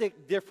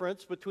dramatic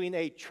difference between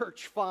a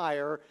church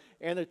fire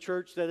and a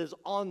church that is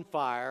on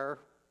fire,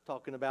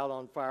 talking about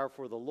on fire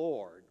for the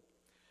Lord.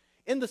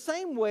 In the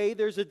same way,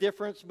 there's a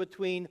difference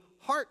between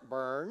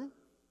heartburn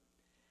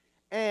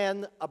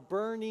and a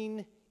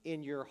burning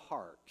in your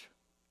heart.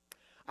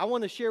 I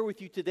want to share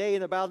with you today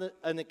about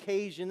an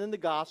occasion in the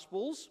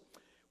Gospels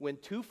when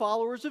two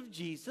followers of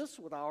Jesus,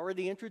 what I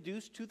already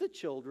introduced to the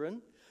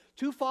children,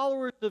 two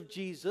followers of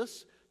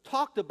Jesus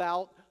talked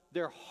about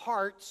their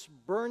hearts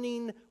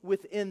burning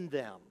within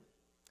them.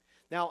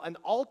 Now, an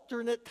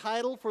alternate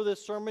title for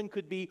this sermon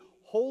could be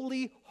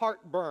Holy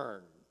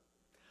Heartburn.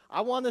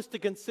 I want us to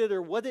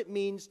consider what it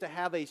means to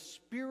have a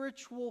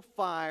spiritual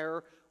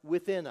fire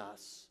within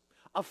us,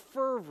 a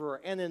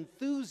fervor and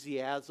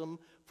enthusiasm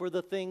for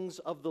the things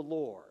of the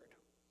Lord.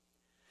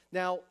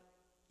 Now,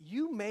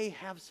 you may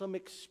have some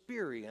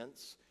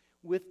experience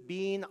with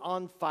being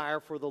on fire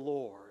for the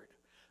Lord.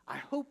 I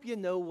hope you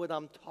know what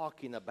I'm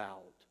talking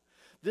about.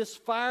 This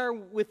fire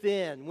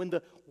within, when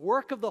the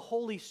work of the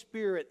Holy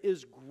Spirit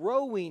is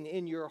growing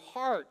in your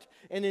heart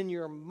and in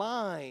your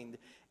mind,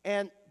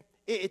 and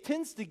it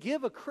tends to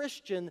give a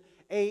Christian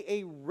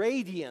a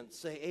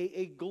radiance,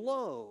 a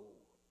glow.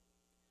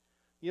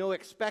 You know,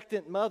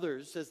 expectant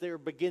mothers, as they're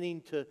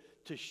beginning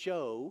to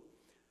show,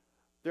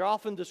 they're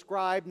often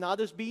described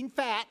not as being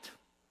fat,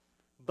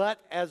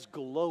 but as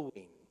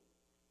glowing.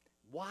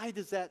 Why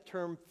does that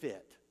term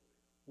fit?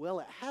 Well,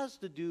 it has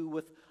to do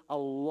with a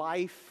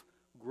life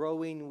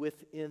growing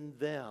within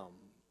them.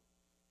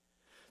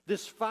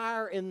 This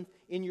fire in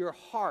your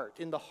heart,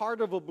 in the heart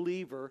of a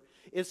believer,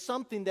 is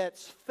something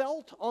that's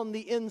felt on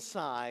the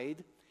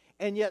inside,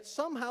 and yet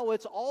somehow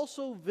it's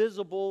also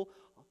visible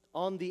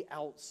on the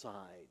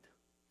outside.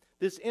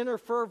 This inner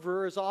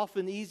fervor is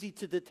often easy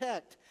to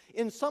detect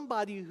in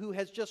somebody who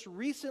has just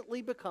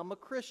recently become a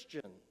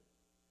Christian.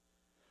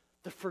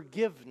 The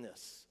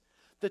forgiveness,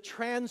 the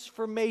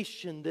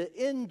transformation, the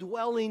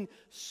indwelling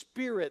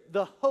spirit,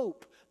 the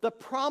hope, the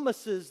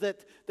promises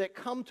that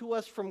come to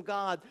us from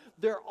God,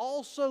 they're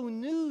all so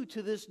new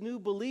to this new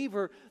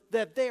believer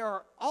that they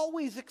are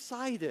always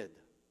excited.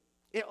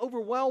 It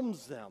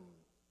overwhelms them.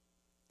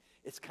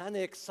 It's kind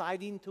of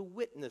exciting to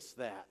witness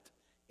that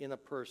in a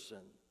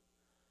person.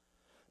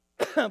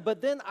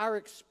 But then our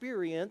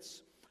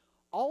experience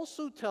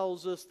also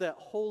tells us that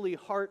holy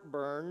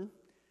heartburn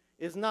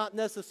is not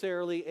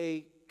necessarily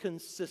a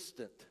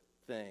consistent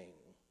thing.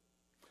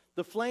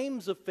 The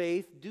flames of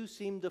faith do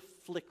seem to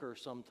flicker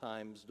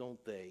sometimes,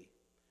 don't they?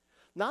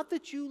 Not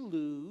that you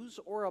lose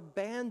or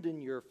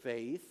abandon your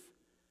faith,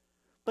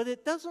 but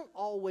it doesn't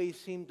always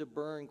seem to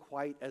burn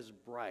quite as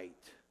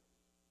bright.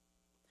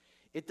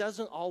 It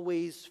doesn't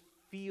always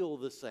feel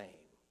the same.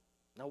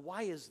 Now,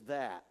 why is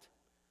that?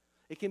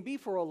 It can be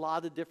for a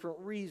lot of different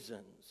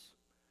reasons.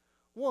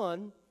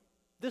 One,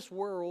 this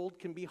world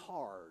can be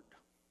hard.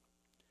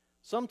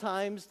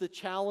 Sometimes the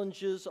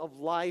challenges of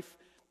life,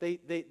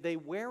 they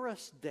wear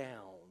us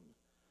down.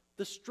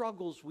 The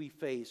struggles we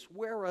face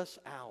wear us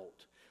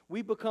out.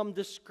 We become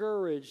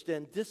discouraged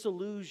and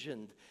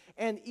disillusioned.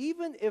 And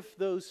even if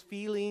those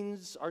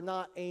feelings are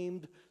not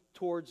aimed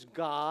towards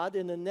God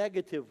in a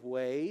negative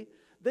way,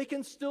 they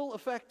can still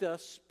affect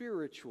us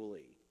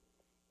spiritually.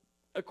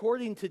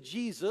 According to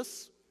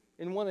Jesus,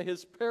 in one of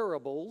his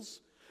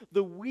parables,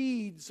 the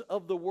weeds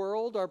of the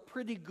world are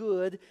pretty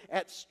good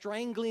at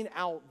strangling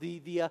out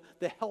the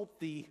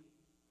healthy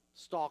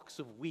stalks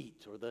of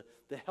wheat, or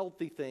the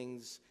healthy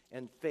things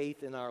and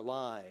faith in our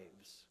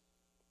lives.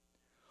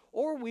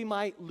 Or we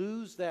might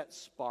lose that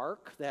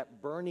spark,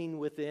 that burning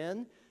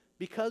within,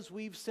 because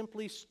we've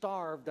simply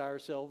starved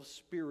ourselves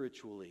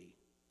spiritually.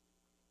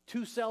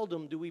 Too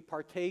seldom do we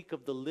partake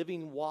of the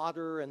living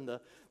water and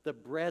the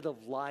bread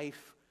of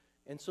life,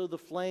 and so the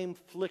flame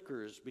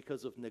flickers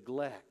because of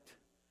neglect.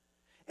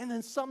 And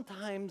then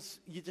sometimes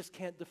you just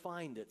can't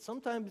define it.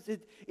 Sometimes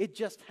it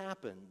just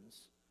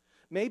happens.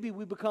 Maybe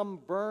we become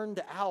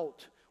burned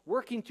out,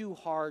 working too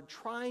hard,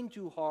 trying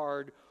too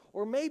hard,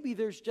 or maybe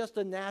there's just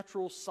a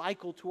natural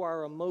cycle to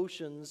our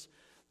emotions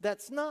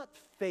that's not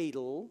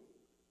fatal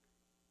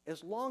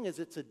as long as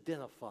it's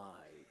identified.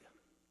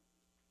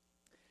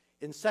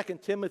 In 2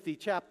 Timothy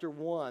chapter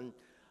 1,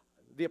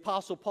 the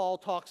Apostle Paul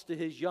talks to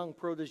his young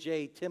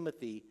protege,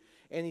 Timothy,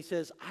 and he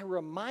says, I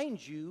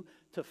remind you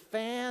to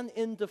fan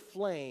into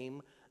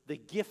flame the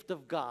gift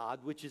of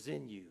God which is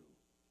in you.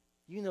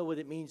 You know what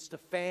it means to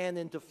fan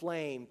into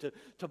flame,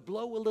 to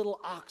blow a little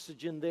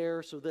oxygen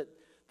there so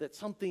that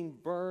something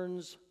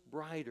burns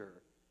brighter.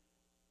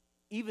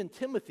 Even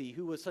Timothy,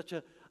 who was such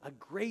a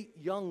great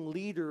young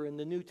leader in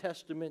the New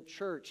Testament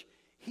church,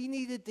 he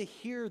needed to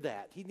hear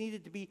that. He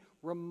needed to be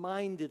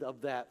reminded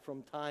of that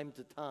from time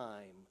to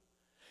time.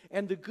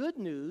 And the good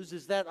news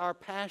is that our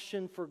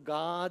passion for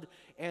God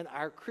and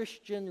our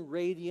Christian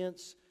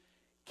radiance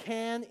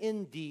can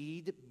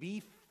indeed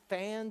be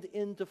fanned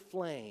into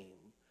flame,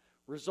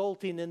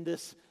 resulting in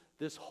this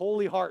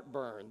holy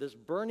heartburn, this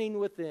burning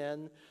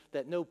within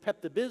that no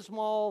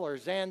Pepto-Bismol or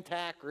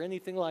Zantac or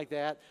anything like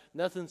that,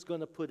 nothing's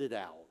going to put it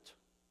out.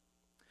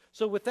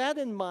 So with that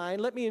in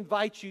mind, let me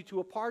invite you to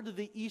a part of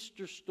the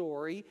Easter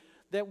story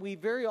that we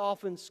very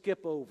often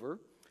skip over.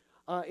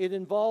 It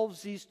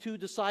involves these two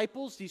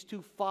disciples, these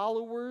two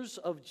followers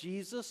of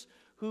Jesus,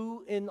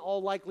 who in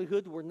all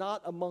likelihood were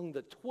not among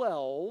the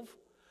 12,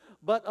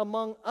 but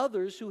among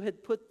others who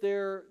had put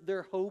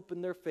their hope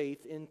and their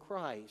faith in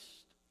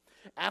Christ.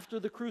 After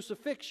the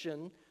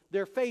crucifixion,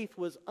 their faith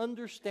was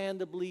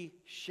understandably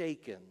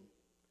shaken.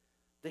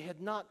 They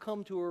had not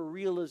come to a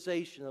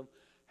realization of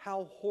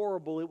how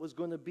horrible it was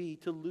going to be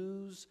to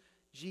lose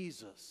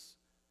Jesus.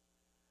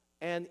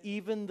 And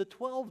even the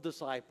 12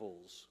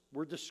 disciples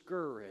were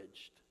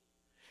discouraged.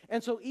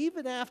 And so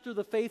even after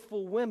the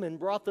faithful women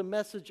brought the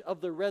message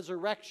of the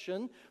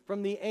resurrection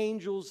from the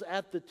angels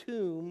at the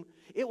tomb,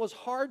 it was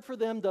hard for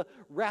them to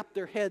wrap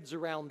their heads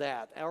around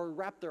that, or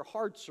wrap their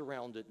hearts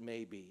around it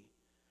maybe.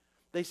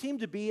 They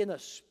seemed to be in a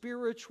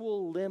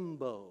spiritual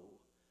limbo.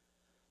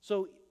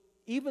 So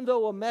even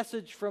though a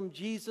message from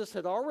Jesus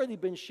had already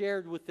been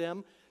shared with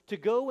them to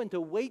go and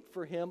to wait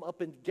for him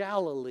up in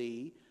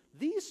Galilee,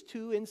 these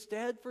two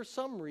instead, for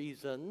some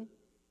reason,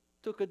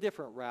 took a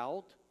different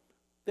route.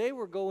 They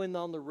were going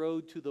on the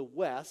road to the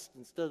west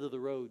instead of the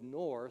road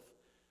north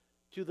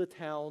to the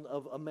town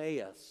of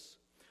Emmaus.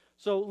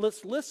 So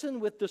let's listen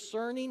with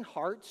discerning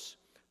hearts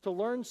to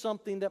learn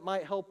something that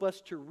might help us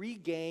to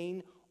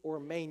regain or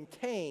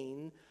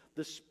maintain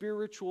the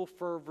spiritual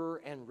fervor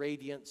and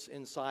radiance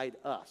inside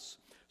us.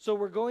 So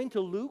we're going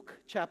to Luke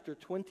chapter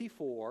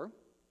 24.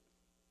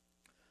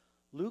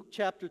 Luke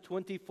chapter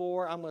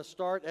 24, I'm going to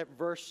start at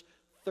verse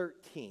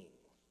 13.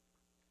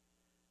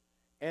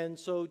 And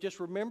so just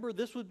remember,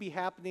 this would be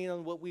happening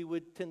on what we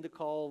would tend to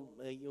call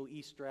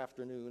Easter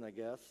afternoon, I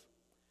guess.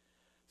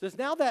 It says,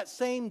 now that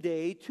same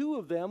day, two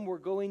of them were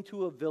going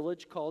to a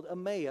village called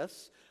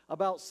Emmaus,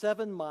 about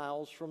 7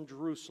 miles from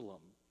Jerusalem.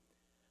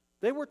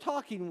 They were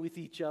talking with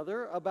each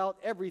other about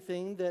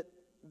everything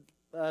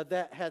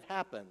that had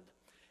happened.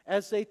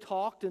 As they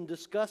talked and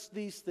discussed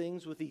these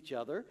things with each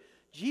other,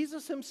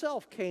 Jesus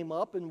himself came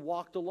up and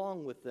walked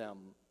along with them,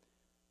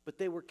 but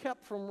they were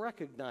kept from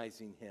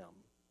recognizing him.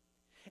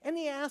 And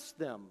he asked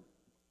them,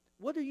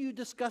 what are you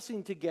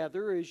discussing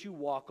together as you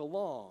walk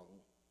along?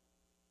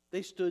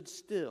 They stood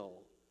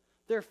still,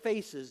 their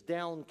faces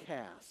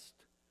downcast.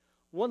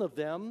 One of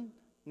them,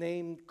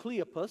 named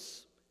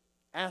Cleopas,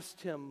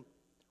 asked him,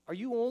 are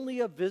you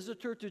only a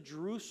visitor to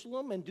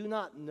Jerusalem and do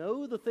not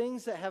know the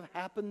things that have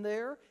happened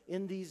there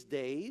in these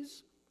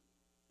days?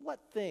 What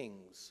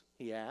things?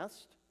 He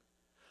asked.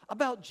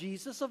 About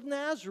Jesus of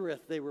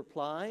Nazareth, they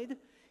replied.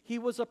 He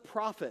was a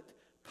prophet,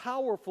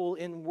 powerful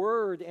in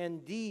word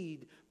and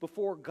deed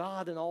before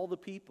God and all the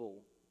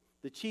people.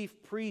 The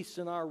chief priests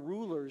and our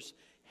rulers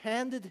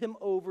handed him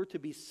over to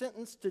be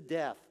sentenced to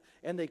death,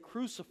 and they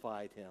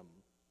crucified him.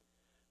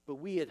 But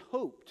we had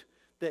hoped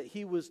that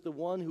he was the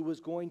one who was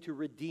going to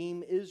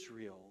redeem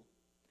Israel.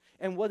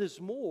 And what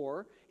is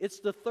more, it's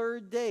the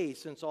third day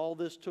since all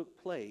this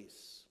took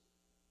place.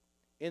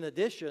 In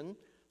addition,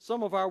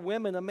 some of our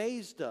women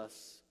amazed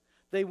us.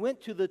 They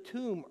went to the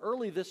tomb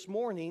early this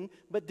morning,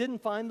 but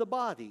didn't find the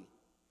body.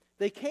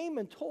 They came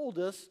and told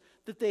us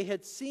that they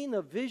had seen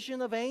a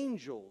vision of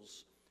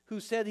angels who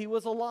said he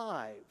was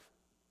alive.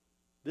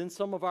 Then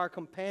some of our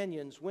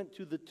companions went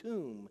to the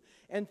tomb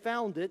and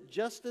found it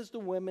just as the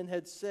women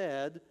had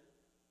said,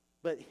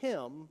 but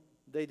him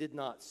they did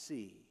not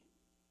see.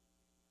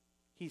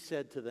 He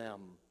said to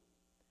them,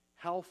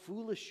 how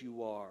foolish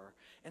you are,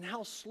 and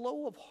how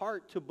slow of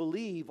heart to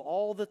believe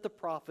all that the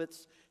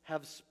prophets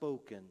have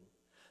spoken.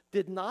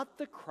 Did not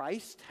the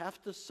Christ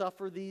have to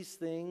suffer these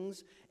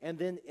things and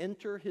then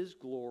enter his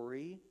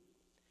glory?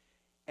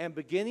 And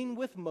beginning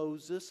with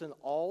Moses and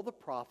all the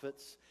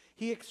prophets,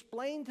 he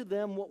explained to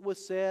them what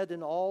was said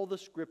in all the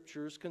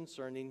scriptures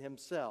concerning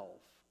himself.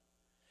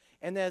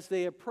 And as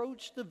they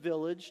approached the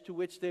village to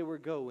which they were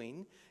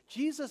going,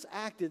 Jesus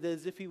acted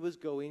as if he was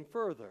going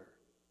further.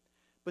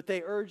 But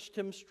they urged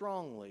him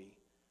strongly,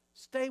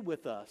 stay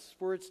with us,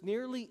 for it's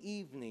nearly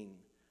evening.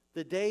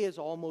 The day is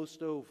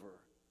almost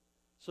over.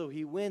 So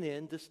he went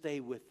in to stay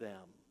with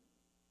them.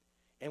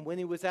 And when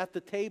he was at the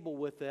table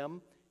with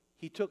them,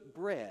 he took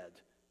bread,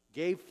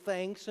 gave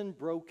thanks and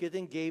broke it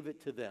and gave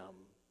it to them.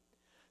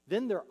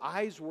 Then their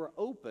eyes were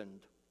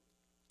opened,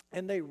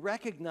 and they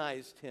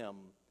recognized him,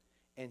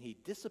 and he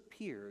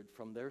disappeared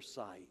from their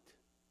sight.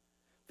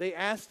 They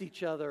asked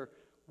each other,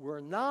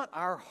 were not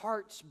our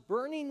hearts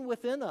burning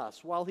within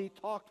us while he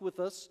talked with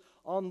us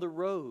on the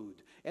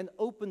road and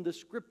opened the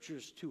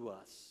scriptures to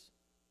us?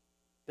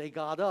 They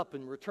got up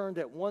and returned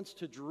at once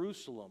to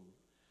Jerusalem.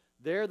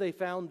 There they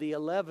found the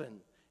 11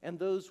 and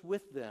those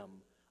with them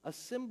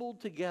assembled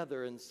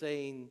together and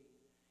saying,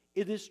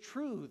 it is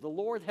true, the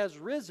Lord has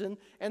risen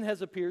and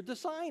has appeared to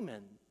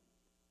Simon.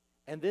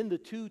 And then the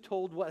two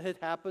told what had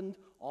happened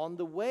on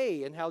the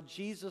way and how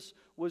Jesus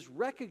was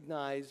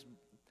recognized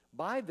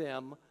by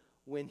them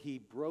when he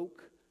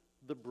broke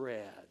the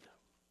bread.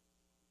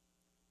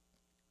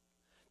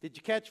 Did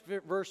you catch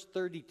verse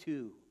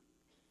 32?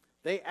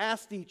 They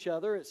asked each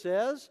other, it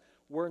says,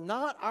 were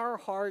not our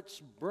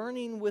hearts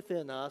burning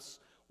within us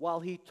while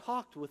he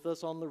talked with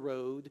us on the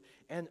road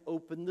and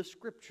opened the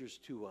scriptures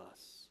to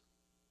us?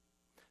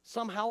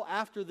 Somehow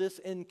after this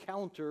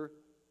encounter,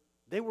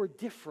 they were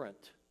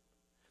different.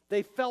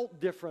 They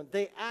felt different.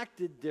 They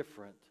acted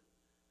different.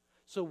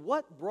 So,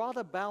 what brought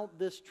about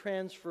this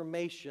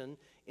transformation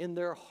in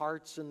their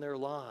hearts and their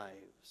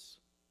lives?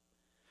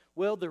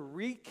 Well, the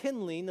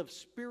rekindling of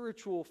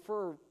spiritual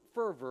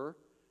fervor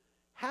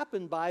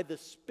happened by the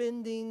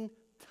spending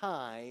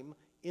time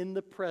in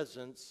the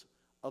presence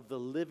of the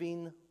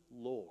living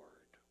Lord.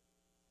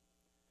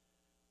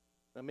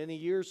 Now, many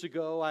years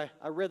ago,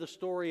 I read a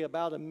story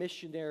about a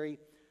missionary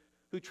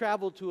who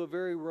traveled to a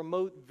very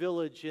remote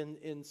village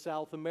in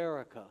South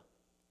America.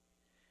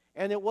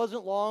 And it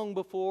wasn't long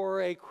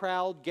before a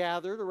crowd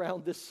gathered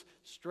around this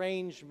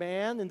strange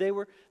man, and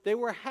they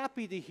were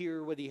happy to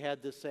hear what he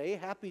had to say,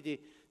 happy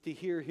to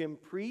hear him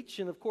preach.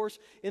 And of course,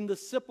 in the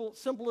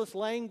simplest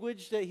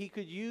language that he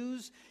could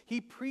use,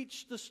 he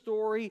preached the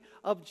story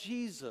of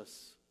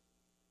Jesus.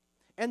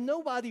 And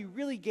nobody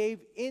really gave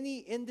any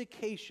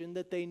indication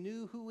that they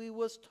knew who he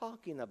was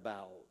talking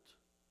about.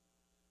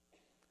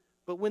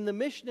 But when the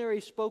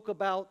missionary spoke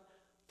about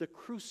the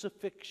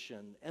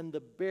crucifixion and the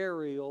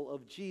burial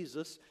of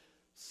Jesus,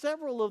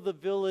 several of the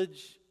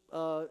village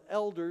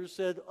elders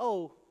said,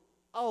 oh,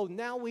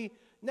 now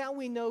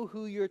we know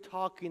who you're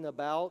talking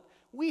about.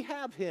 We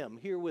have him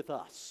here with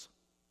us.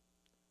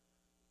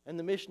 And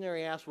the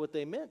missionary asked what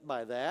they meant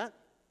by that.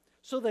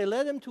 So they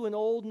led him to an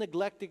old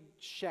neglected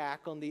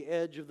shack on the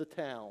edge of the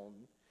town.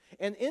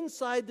 And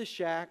inside the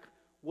shack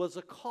was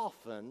a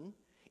coffin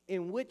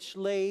in which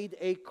laid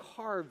a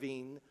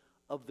carving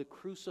of the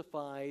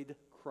crucified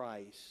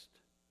Christ.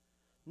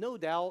 No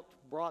doubt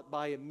brought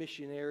by a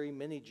missionary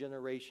many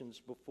generations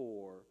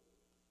before.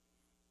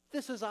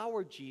 This is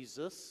our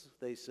Jesus,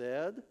 they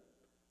said.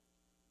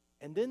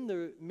 And then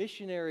the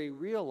missionary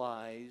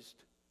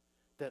realized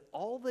that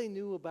all they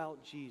knew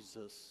about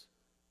Jesus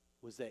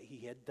was that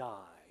he had died.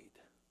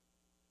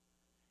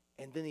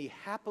 And then he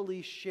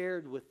happily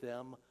shared with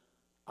them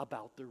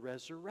about the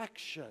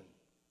resurrection,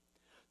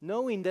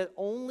 knowing that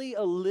only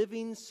a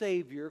living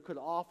Savior could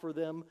offer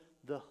them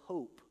the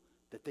hope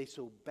that they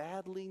so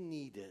badly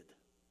needed.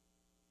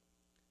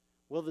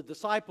 Well, the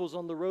disciples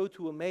on the road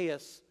to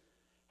Emmaus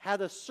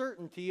had a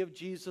certainty of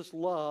Jesus'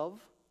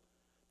 love.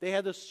 They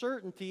had a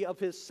certainty of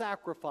his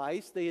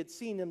sacrifice. They had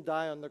seen him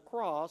die on the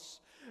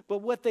cross. But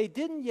what they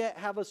didn't yet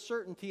have a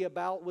certainty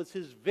about was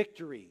his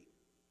victory,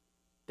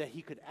 that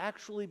he could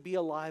actually be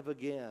alive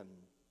again.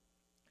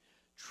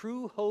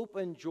 True hope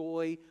and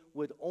joy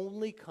would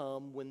only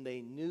come when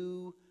they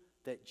knew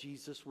that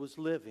Jesus was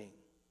living.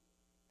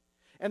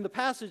 And the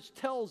passage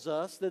tells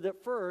us that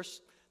at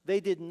first they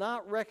did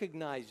not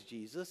recognize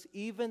Jesus,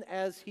 even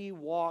as he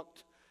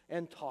walked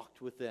and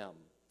talked with them.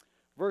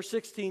 Verse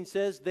 16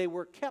 says they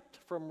were kept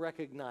from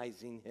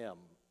recognizing him.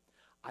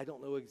 I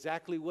don't know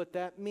exactly what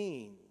that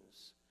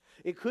means.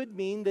 It could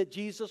mean that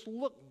Jesus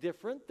looked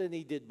different than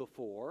he did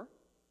before,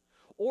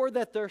 or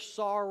that their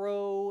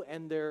sorrow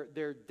and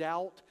their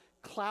doubt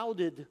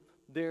clouded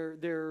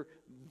their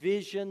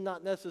vision,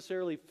 not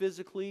necessarily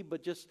physically,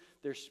 but just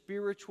their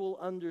spiritual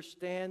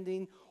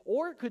understanding.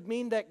 Or it could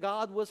mean that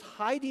God was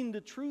hiding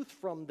the truth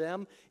from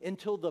them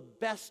until the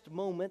best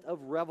moment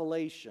of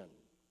revelation.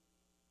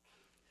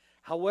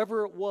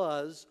 However it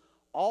was,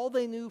 all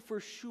they knew for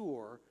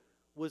sure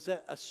was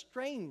that a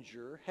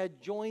stranger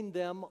had joined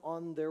them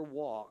on their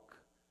walk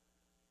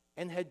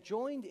and had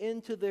joined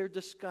into their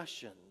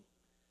discussion.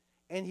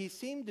 And he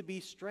seemed to be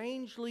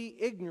strangely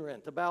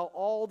ignorant about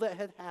all that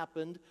had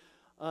happened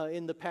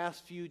in the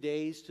past few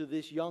days to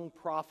this young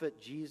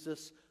prophet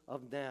Jesus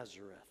of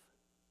Nazareth.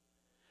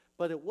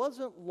 But it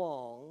wasn't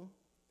long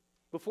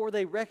before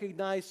they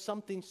recognized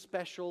something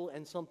special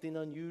and something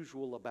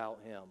unusual about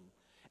him.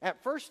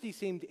 At first he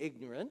seemed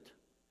ignorant,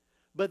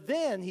 but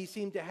then he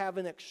seemed to have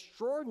an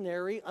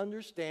extraordinary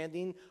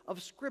understanding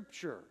of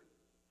Scripture.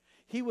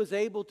 He was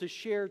able to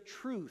share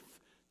truth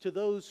to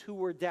those who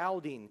were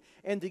doubting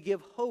and to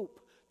give hope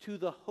to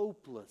the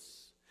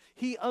hopeless.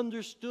 He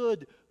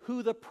understood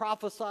who the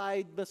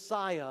prophesied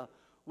Messiah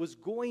was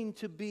going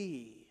to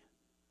be.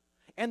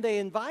 And they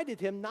invited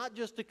him not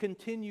just to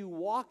continue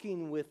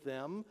walking with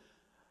them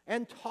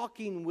and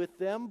talking with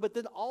them, but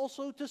then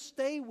also to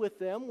stay with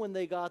them when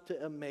they got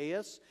to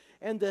Emmaus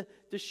and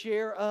to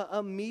share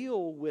a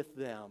meal with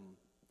them.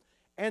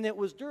 And it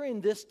was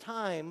during this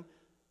time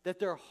that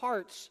their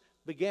hearts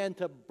began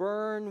to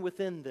burn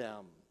within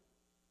them.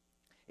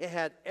 It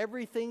had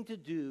everything to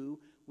do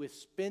with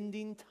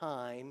spending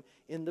time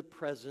in the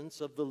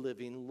presence of the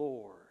living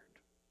Lord.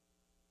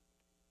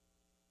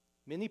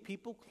 Many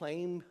people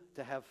claim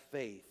to have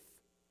faith,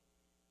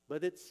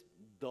 but it's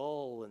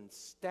dull and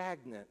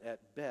stagnant at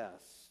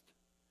best.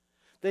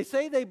 They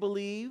say they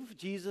believe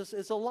Jesus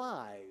is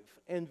alive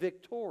and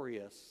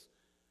victorious,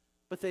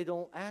 but they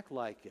don't act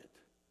like it.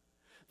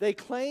 They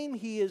claim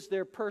he is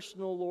their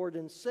personal Lord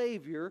and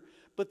Savior,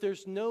 but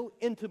there's no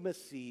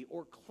intimacy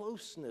or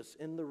closeness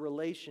in the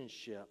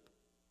relationship.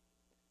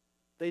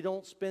 They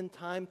don't spend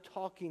time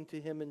talking to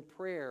him in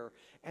prayer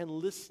and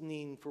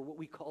listening for what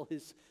we call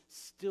his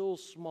still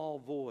small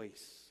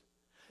voice.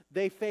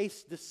 They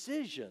face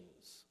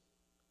decisions,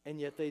 and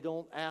yet they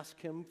don't ask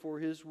him for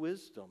his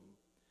wisdom.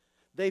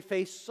 They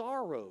face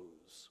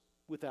sorrows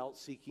without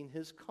seeking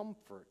his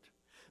comfort.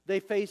 They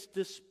face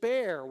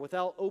despair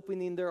without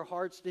opening their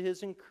hearts to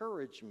His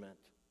encouragement.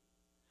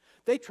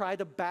 They try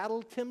to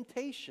battle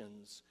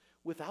temptations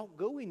without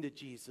going to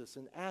Jesus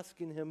and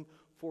asking Him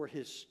for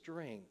His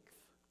strength.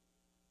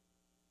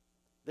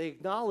 They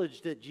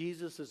acknowledge that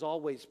Jesus is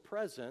always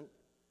present,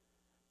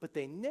 but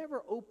they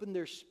never open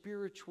their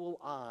spiritual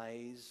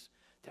eyes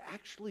to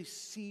actually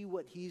see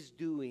what He's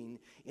doing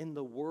in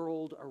the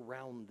world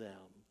around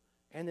them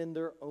and in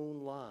their own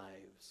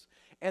lives.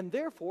 And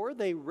therefore,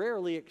 they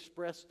rarely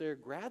express their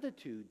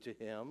gratitude to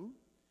Him.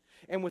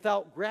 And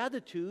without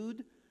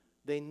gratitude,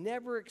 they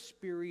never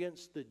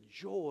experience the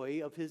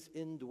joy of His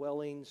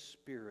indwelling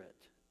Spirit.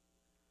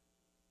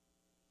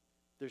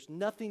 There's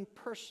nothing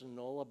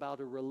personal about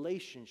a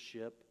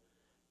relationship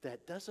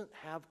that doesn't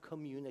have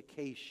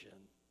communication.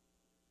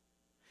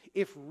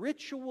 If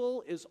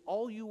ritual is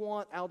all you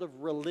want out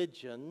of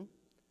religion,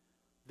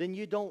 then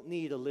you don't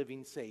need a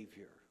living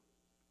Savior.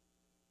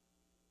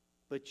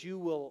 But you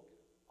will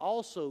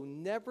also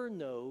never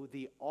know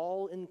the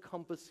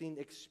all-encompassing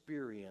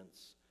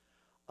experience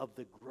of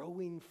the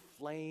growing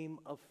flame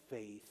of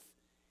faith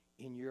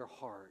in your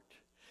heart.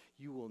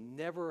 You will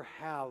never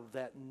have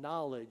that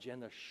knowledge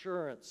and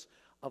assurance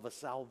of a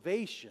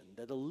salvation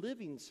that a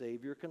living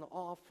Savior can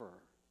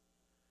offer.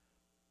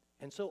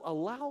 And so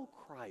allow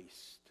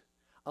Christ,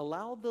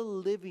 allow the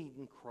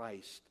living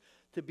Christ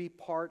to be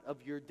part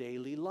of your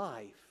daily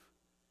life.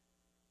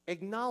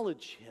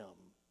 Acknowledge Him,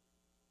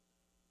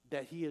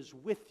 that He is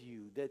with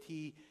you, that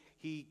He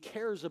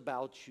cares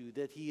about you,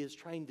 that He is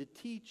trying to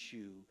teach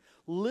you.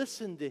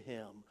 Listen to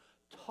Him.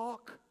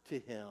 Talk to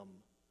Him.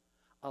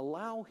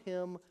 Allow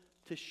Him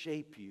to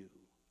shape you.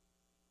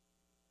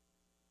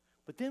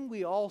 But then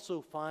we also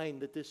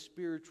find that this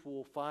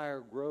spiritual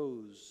fire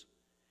grows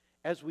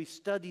as we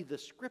study the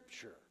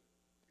Scripture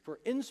for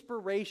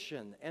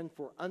inspiration and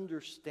for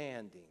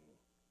understanding.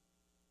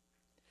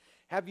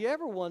 Have you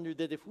ever wondered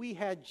that if we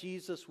had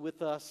Jesus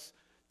with us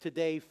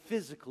today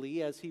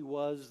physically as He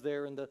was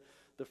there in the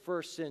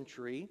first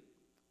century,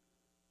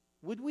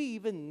 would we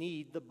even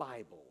need the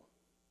Bible?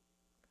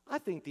 I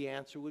think the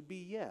answer would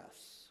be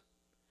yes.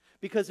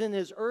 Because in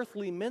His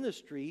earthly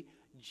ministry,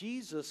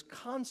 Jesus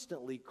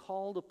constantly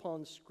called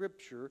upon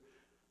Scripture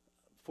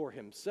for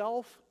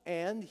Himself,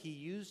 and He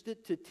used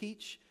it to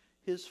teach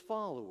His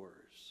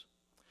followers.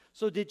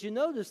 So did you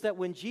notice that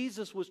when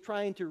Jesus was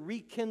trying to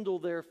rekindle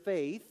their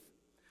faith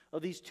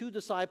of these two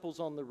disciples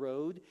on the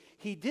road,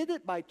 He did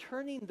it by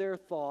turning their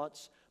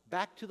thoughts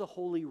back to the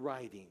Holy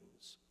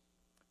Writings.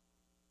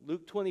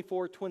 Luke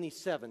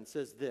 24:27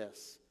 says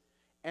this,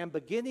 "And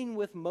beginning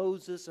with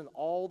Moses and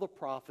all the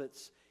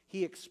prophets,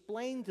 He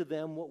explained to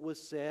them what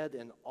was said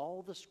in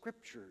all the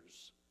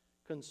Scriptures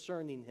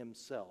concerning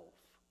Himself."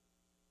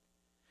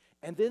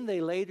 And then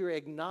they later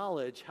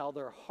acknowledge how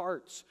their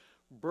hearts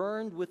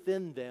burned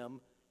within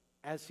them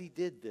as He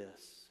did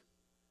this.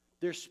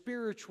 Their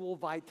spiritual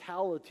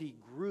vitality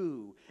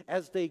grew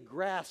as they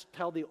grasped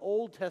how the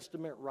Old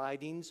Testament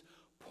writings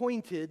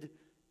pointed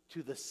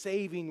to the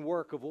saving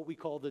work of what we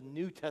call the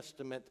New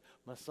Testament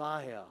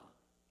Messiah.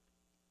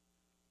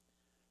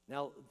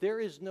 Now, there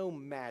is no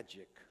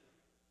magic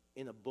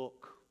in a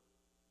book,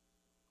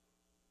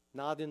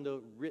 not in the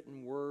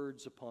written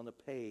words upon a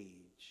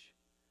page,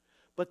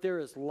 but there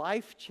is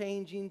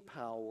life-changing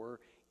power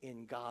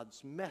in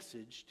God's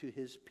message to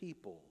His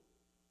people.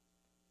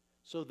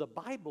 So the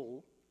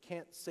Bible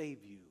can't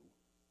save you.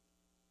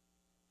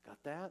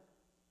 Got that?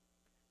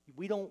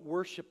 We don't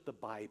worship the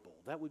Bible.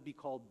 That would be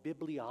called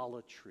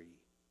bibliolatry,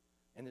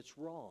 and it's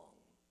wrong.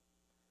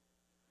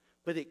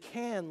 But it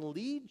can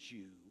lead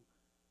you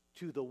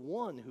to the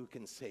one who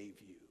can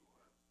save you.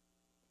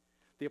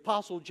 The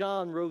Apostle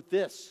John wrote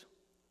this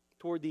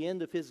toward the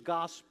end of his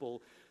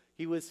gospel.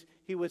 He was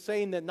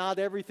saying that not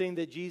everything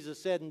that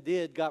Jesus said and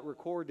did got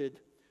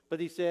recorded, but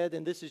he said,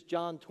 and this is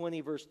John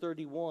 20, verse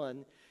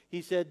 31,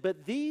 he said,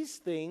 "But these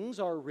things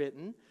are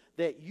written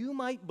that you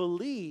might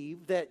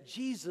believe that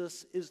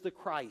Jesus is the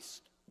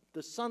Christ,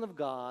 the Son of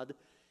God,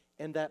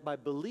 and that by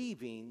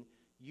believing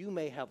you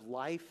may have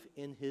life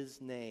in His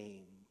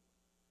name."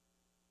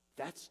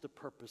 That's the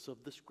purpose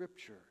of the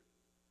Scripture.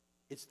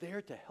 It's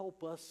there to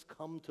help us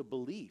come to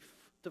belief,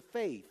 to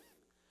faith.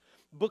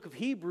 The book of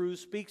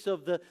Hebrews speaks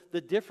of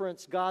the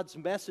difference God's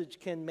message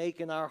can make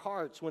in our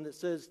hearts when it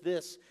says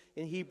this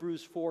in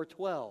Hebrews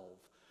 4:12.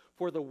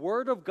 "For the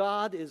word of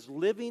God is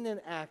living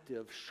and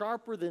active,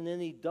 sharper than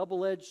any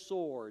double-edged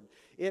sword.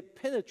 It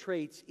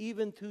penetrates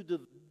even to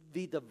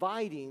the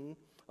dividing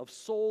of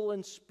soul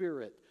and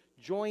spirit,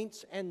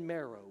 joints and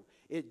marrow.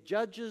 It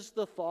judges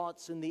the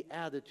thoughts and the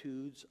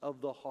attitudes of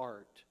the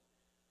heart."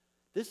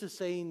 This is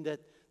saying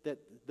that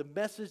the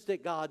message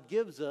that God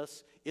gives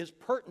us is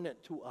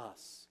pertinent to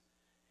us.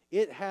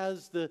 It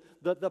has the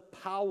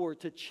power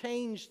to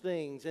change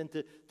things and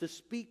to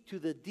speak to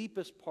the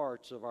deepest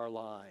parts of our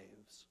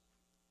lives.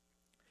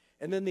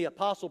 And then the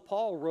Apostle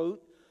Paul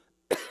wrote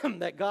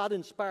that God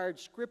inspired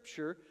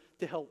Scripture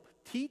to help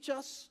teach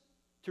us,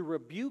 to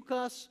rebuke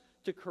us,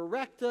 to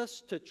correct us,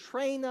 to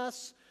train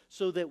us,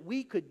 so that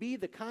we could be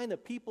the kind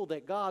of people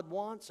that God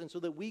wants and so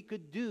that we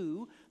could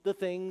do the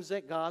things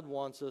that God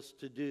wants us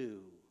to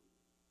do.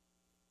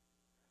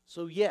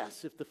 So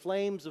yes, if the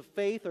flames of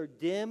faith are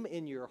dim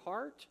in your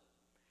heart,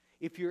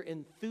 if your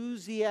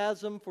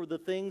enthusiasm for the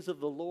things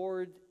of the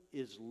Lord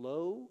is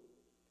low,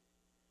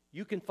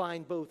 you can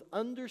find both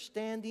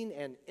understanding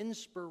and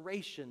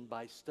inspiration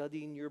by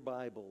studying your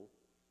Bible.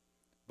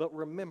 But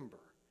remember,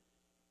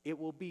 it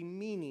will be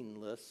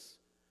meaningless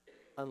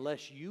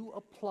unless you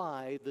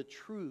apply the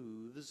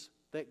truths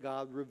that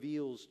God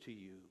reveals to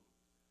you.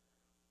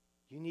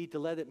 You need to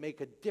let it make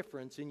a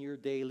difference in your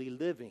daily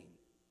living.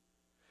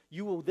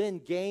 You will then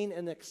gain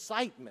an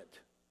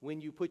excitement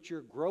when you put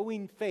your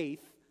growing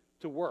faith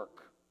to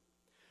work.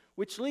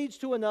 Which leads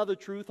to another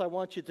truth I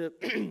want you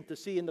to, to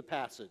see in the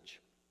passage.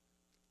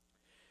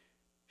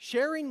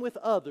 Sharing with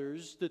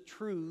others the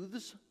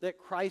truths that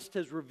Christ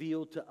has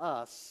revealed to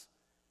us,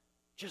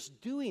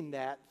 just doing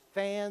that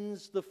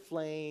fans the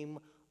flame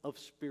of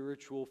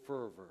spiritual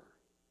fervor.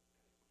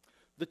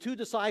 The two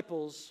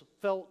disciples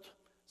felt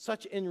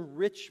such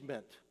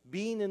enrichment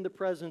being in the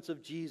presence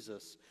of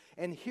Jesus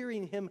and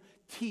hearing him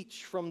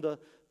teach from the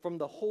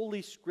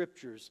Holy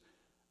Scriptures.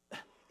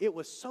 It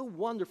was so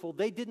wonderful,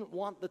 they didn't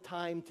want the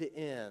time to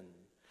end.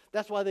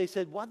 That's why they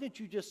said, why don't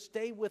you just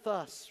stay with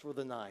us for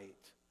the night?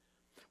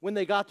 When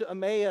they got to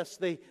Emmaus,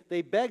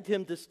 they begged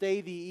him to stay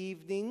the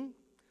evening.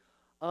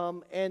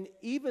 And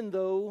even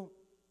though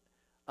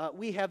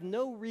we have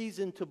no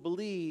reason to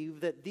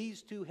believe that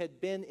these two had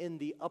been in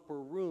the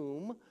upper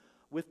room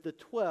with the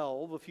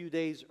 12 a few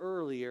days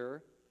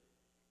earlier,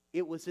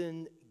 it was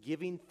in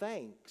giving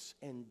thanks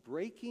and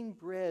breaking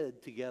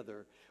bread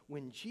together.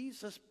 When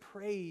Jesus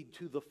prayed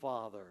to the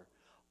Father,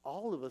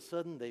 all of a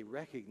sudden they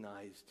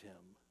recognized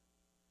him.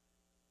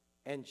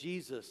 And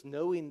Jesus,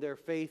 knowing their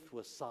faith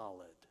was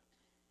solid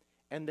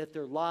and that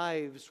their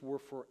lives were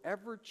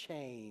forever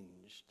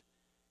changed,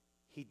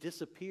 he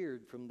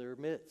disappeared from their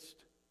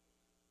midst.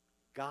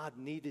 God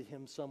needed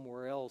him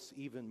somewhere else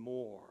even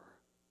more.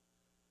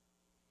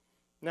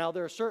 Now,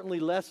 there are certainly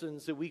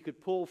lessons that we could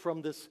pull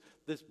from this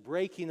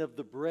breaking of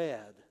the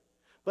bread.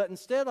 But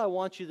instead, I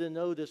want you to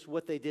notice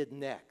what they did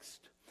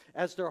next.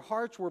 As their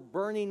hearts were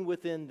burning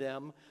within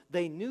them,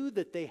 they knew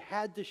that they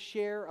had to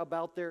share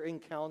about their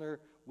encounter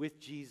with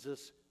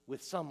Jesus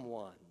with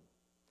someone.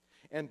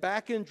 And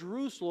back in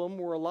Jerusalem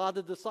were a lot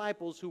of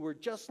disciples who were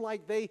just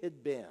like they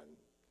had been.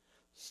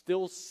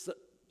 Still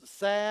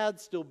sad,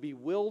 still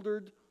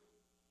bewildered,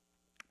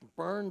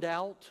 burned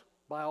out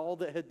by all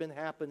that had been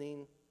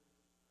happening.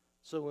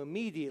 So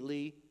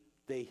immediately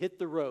they hit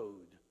the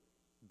road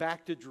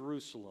back to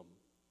Jerusalem.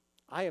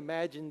 I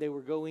imagine they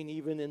were going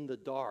even in the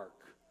dark.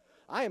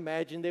 I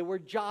imagine they were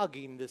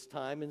jogging this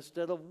time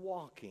instead of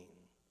walking.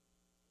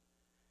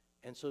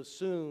 And so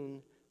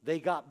soon they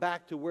got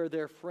back to where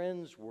their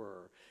friends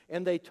were.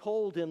 And they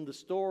told him the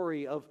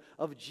story of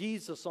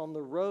Jesus on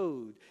the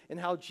road and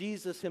how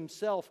Jesus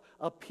himself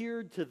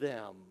appeared to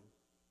them.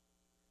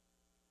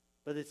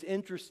 But it's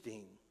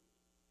interesting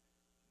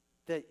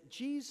that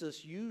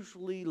Jesus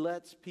usually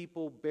lets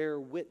people bear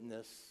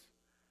witness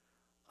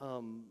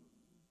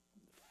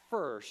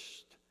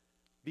first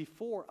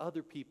before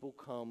other people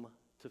come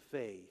to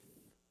faith.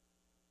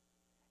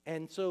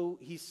 And so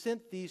he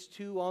sent these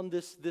two on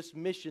this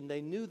mission.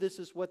 They knew this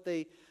is what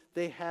they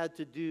had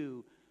to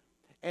do.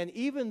 And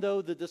even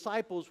though the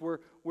disciples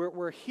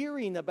were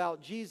hearing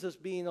about Jesus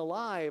being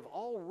alive,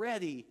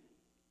 already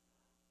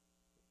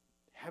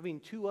having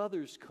two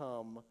others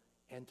come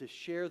and to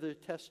share their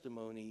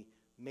testimony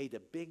made a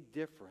big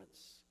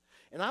difference.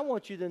 And I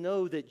want you to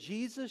know that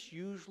Jesus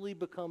usually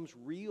becomes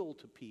real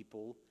to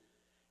people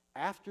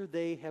after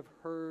they have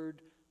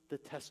heard the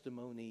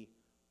testimony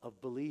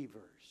of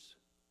believers.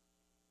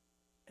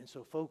 And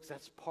so, folks,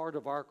 that's part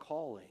of our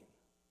calling.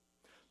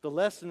 The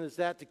lesson is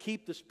that to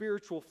keep the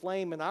spiritual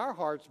flame in our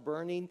hearts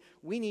burning,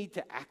 we need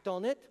to act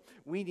on it.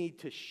 We need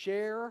to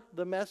share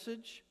the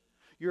message.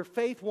 Your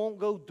faith won't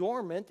go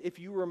dormant if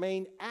you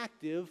remain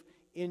active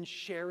in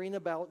sharing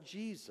about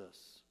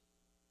Jesus.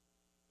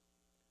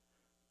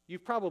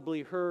 You've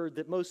probably heard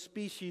that most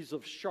species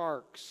of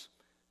sharks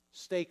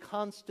stay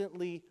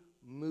constantly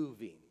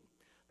moving.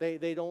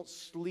 They don't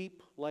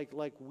sleep like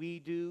we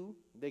do.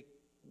 They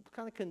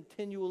kind of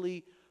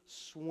continually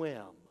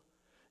swim.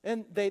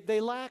 And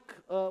they lack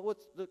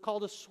what's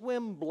called a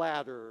swim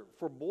bladder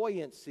for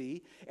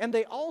buoyancy. And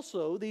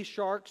these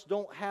sharks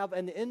don't have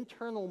an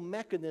internal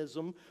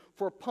mechanism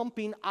for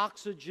pumping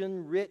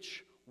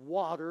oxygen-rich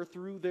water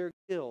through their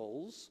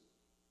gills.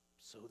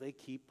 So they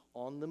keep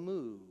on the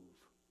move.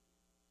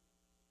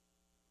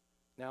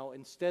 Now,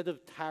 instead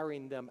of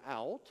tiring them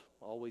out,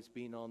 always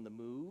being on the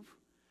move,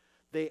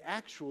 they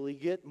actually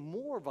get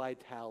more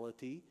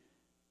vitality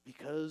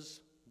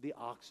because the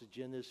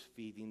oxygen is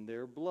feeding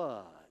their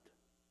blood.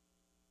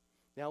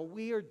 Now,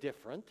 we are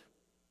different.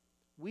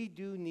 We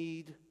do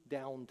need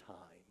downtime.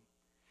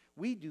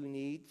 We do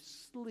need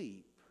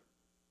sleep.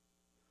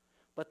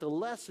 But the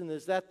lesson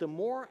is that the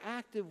more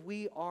active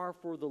we are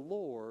for the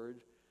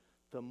Lord,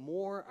 the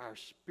more our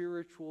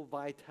spiritual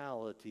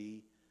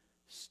vitality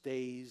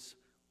stays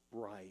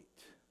bright.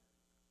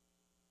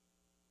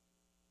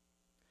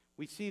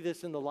 We see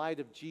this in the light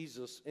of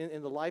Jesus,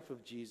 in the life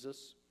of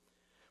Jesus.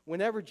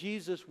 Whenever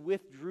Jesus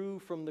withdrew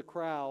from the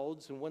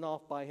crowds and went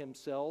off by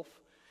himself,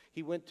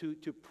 he went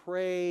to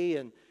pray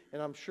and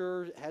I'm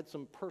sure had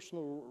some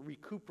personal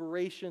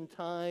recuperation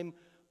time,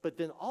 but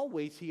then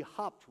always he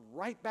hopped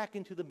right back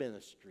into the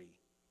ministry.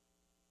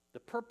 The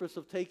purpose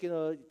of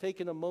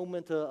taking a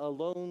moment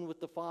alone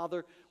with the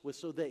Father was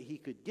so that he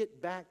could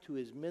get back to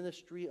his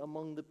ministry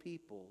among the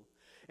people.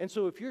 And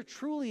so if you're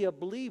truly a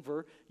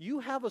believer, you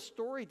have a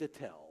story to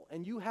tell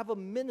and you have a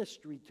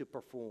ministry to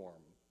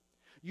perform.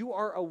 You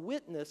are a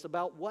witness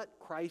about what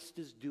Christ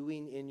is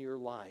doing in your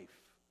life.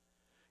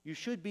 You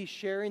should be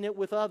sharing it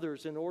with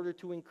others in order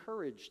to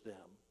encourage them,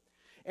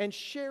 and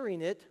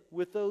sharing it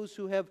with those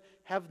who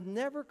have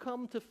never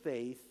come to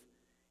faith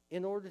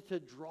in order to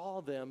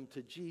draw them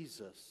to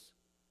Jesus.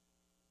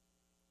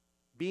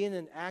 Being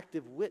an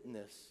active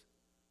witness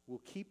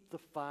will keep the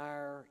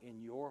fire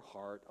in your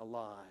heart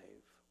alive.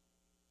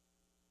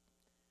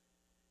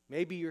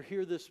 Maybe you're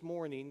here this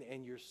morning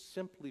and you're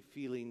simply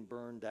feeling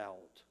burned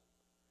out,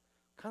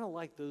 kind of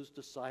like those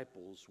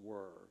disciples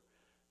were.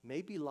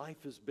 Maybe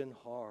life has been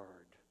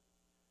hard.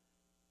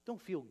 Don't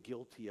feel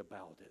guilty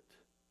about it,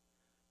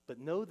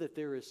 but know that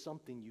there is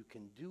something you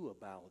can do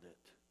about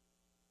it.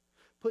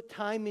 Put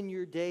time in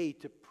your day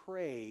to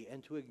pray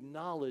and to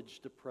acknowledge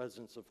the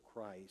presence of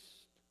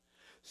Christ.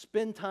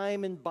 Spend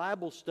time in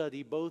Bible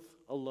study, both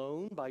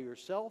alone by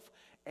yourself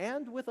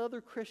and with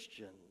other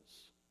Christians.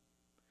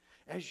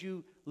 As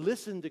you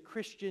listen to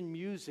Christian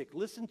music,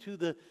 listen to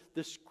the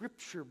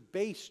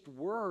scripture-based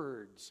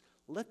words.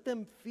 Let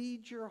them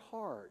feed your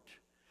heart.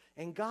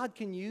 And God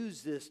can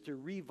use this to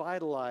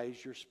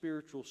revitalize your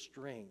spiritual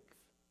strength.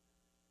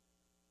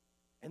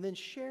 And then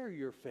share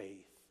your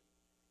faith.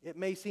 It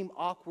may seem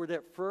awkward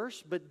at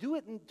first, but do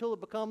it until it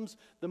becomes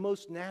the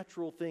most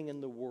natural thing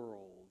in the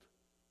world.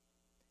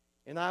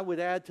 And I would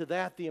add to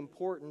that the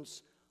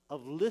importance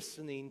of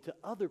listening to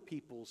other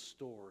people's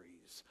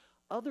stories,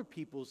 other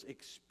people's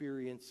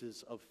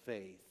experiences of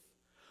faith.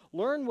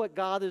 Learn what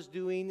God is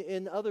doing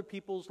in other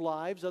people's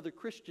lives, other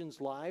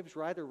Christians' lives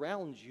right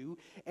around you,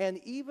 and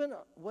even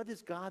what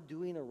is God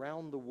doing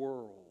around the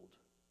world.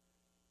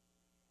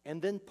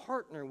 And then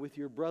partner with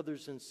your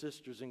brothers and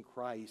sisters in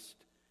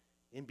Christ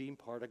in being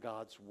part of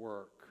God's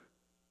work.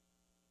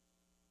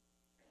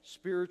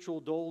 Spiritual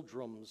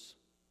doldrums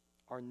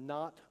are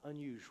not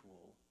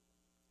unusual,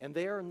 and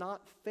they are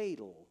not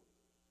fatal,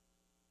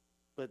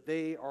 but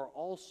they are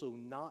also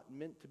not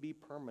meant to be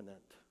permanent.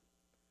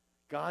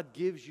 God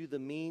gives you the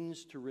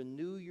means to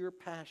renew your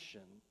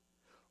passion.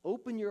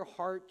 Open your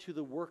heart to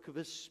the work of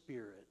His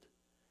Spirit.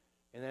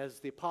 And as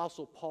the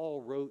Apostle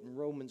Paul wrote in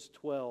Romans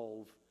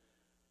 12,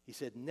 he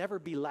said, never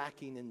be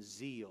lacking in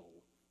zeal,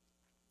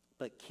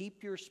 but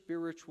keep your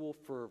spiritual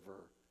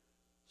fervor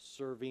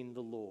serving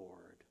the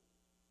Lord.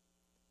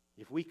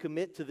 If we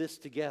commit to this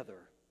together,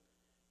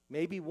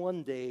 maybe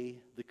one day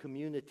the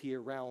community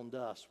around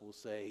us will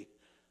say,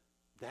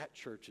 that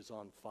church is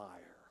on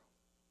fire.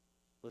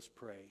 Let's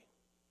pray.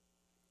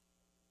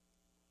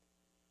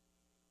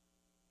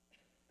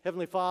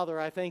 Heavenly Father,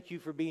 I thank you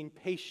for being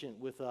patient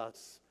with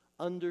us,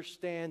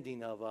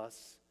 understanding of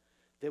us,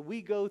 that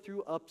we go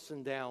through ups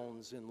and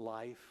downs in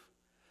life.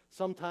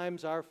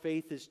 Sometimes our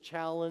faith is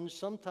challenged.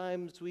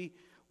 Sometimes we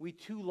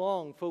too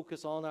long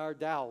focus on our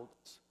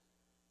doubts.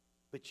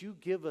 But you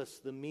give us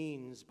the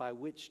means by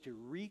which to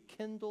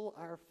rekindle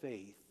our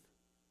faith,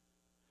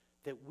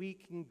 that we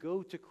can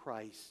go to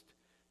Christ,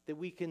 that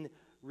we can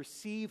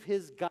receive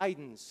His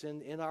guidance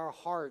in our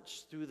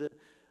hearts through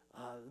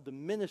the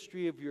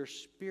ministry of your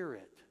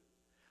Spirit.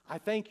 I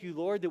thank you,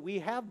 Lord, that we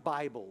have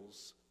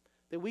Bibles,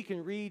 that we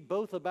can read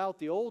both about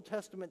the Old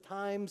Testament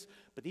times,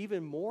 but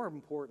even more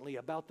importantly,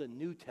 about the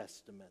New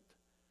Testament,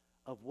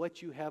 of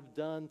what you have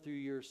done through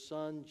your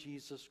Son,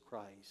 Jesus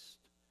Christ.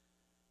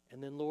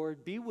 And then,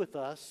 Lord, be with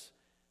us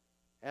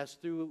as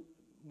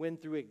when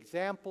through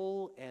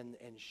example and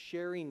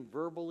sharing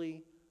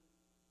verbally,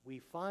 we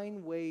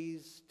find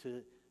ways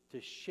to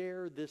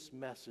share this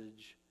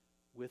message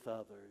with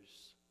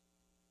others.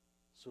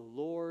 So,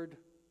 Lord,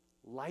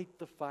 light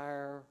the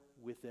fire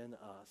within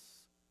us.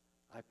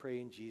 I pray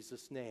in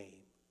Jesus'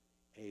 name,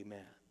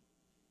 amen.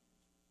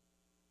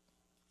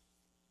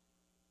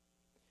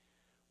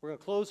 We're going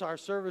to close our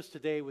service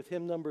today with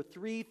hymn number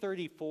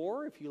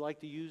 334. If you like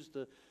to use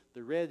the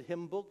red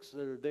hymn books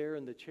that are there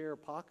in the chair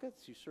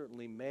pockets, you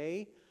certainly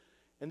may.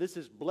 And this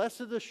is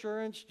Blessed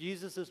Assurance,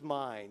 Jesus is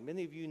Mine.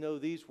 Many of you know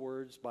these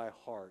words by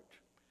heart.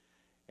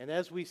 And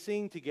as we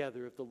sing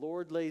together, if the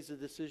Lord lays a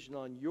decision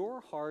on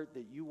your heart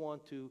that you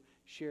want to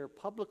share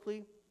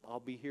publicly, I'll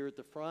be here at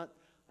the front.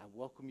 I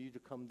welcome you to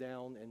come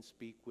down and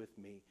speak with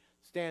me.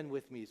 Stand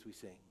with me as we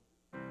sing.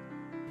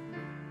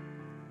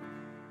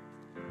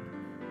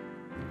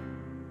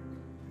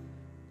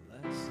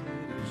 Blessed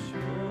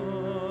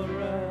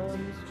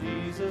assurance,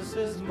 Jesus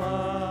is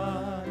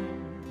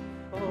mine.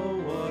 Oh,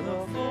 what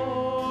a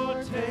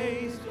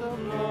foretaste of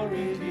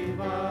glory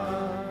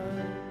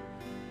divine.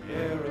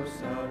 Heir of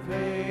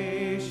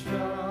salvation,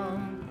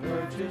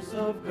 purchased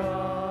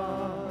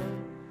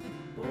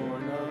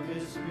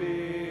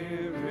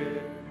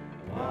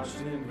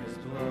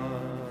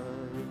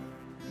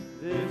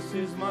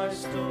This is my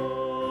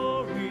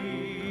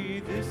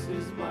story, this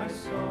is my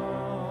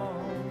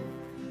song,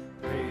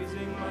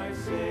 praising my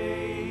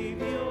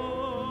Savior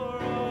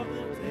all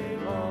the day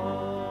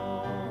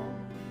long.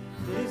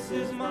 This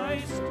is my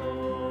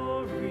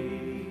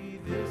story,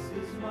 this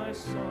is my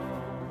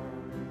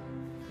song,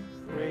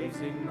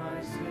 praising my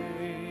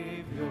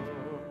Savior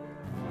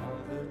all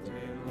the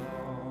day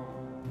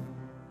long.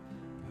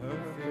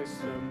 Perfect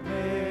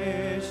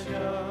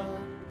submission,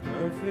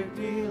 perfect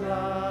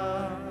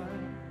delight,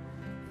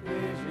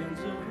 visions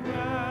of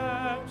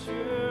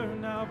rapture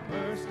now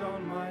burst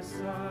on my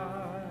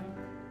side.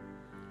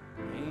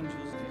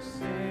 Angels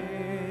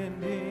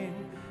descending,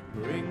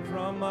 bring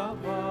from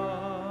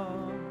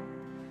above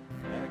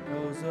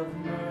echoes of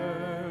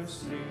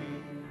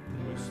mercy,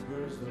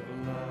 whispers of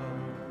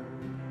love.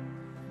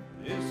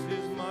 This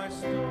is my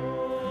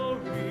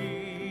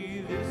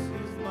story, this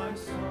is my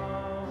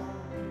song,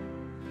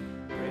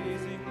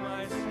 praising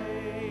my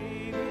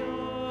Savior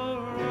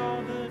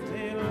all the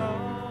day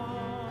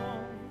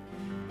long.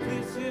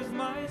 This is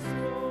my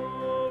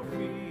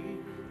story,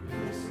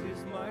 this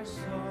is my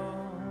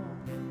song,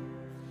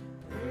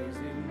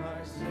 praising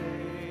my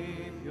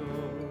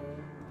Savior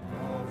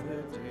all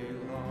the day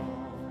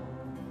long.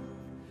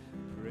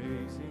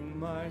 Praising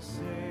my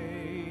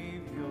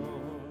Savior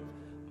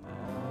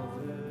all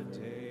the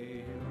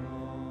day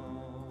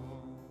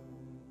long.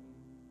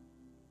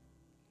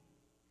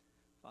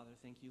 Father,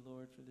 thank you,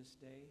 Lord, for this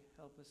day.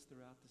 Help us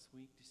throughout this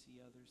week to see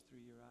others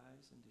through your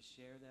eyes and to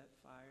share that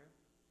fire.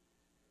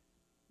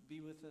 Be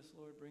with us,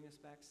 Lord. Bring us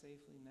back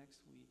safely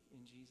next week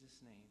in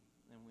Jesus' name.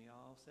 And we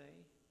all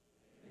say,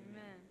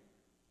 Amen.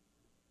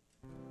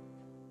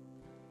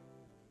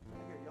 I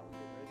hear y'all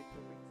getting ready for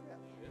a big trip.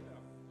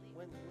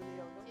 When do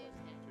y'all go?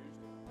 Tuesday.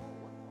 Oh,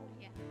 wow.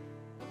 Yeah,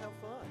 Well, have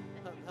fun.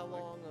 How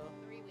long?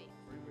 3 weeks.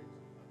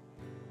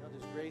 Now,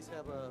 does Grace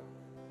have a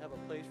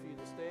place for you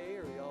to stay,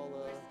 or y'all?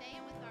 We're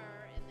staying with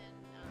her, and then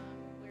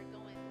we're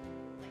going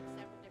like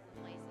several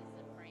different places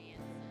in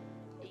France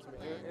and Some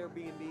England.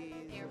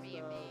 Airbnbs. Airbnbs, and yes,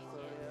 stuff,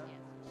 so, yeah. yes.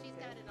 She's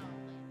got it all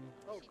planned.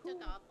 Oh, She cool.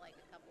 took off like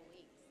a couple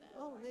weeks. So.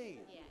 Oh, neat.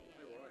 Yeah,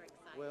 we're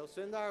excited. Well,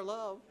 send our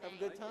love. Have a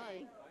good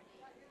time.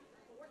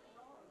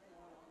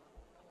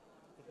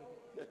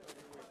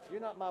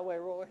 You're not my way,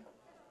 Roy.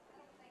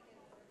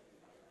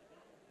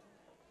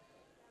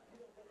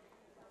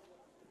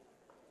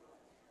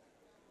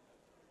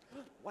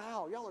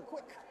 Wow, y'all are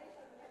quick.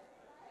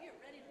 We're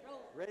ready to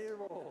roll. Ready to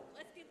roll.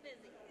 Let's get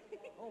busy.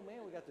 Oh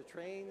man, we got the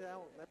train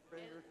out. That's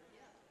ready to...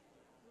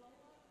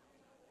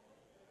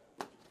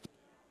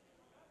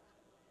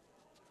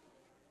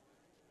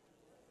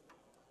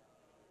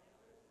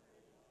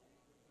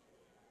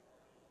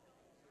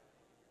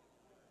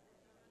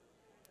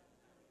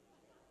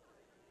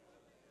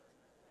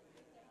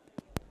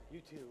 You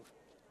too.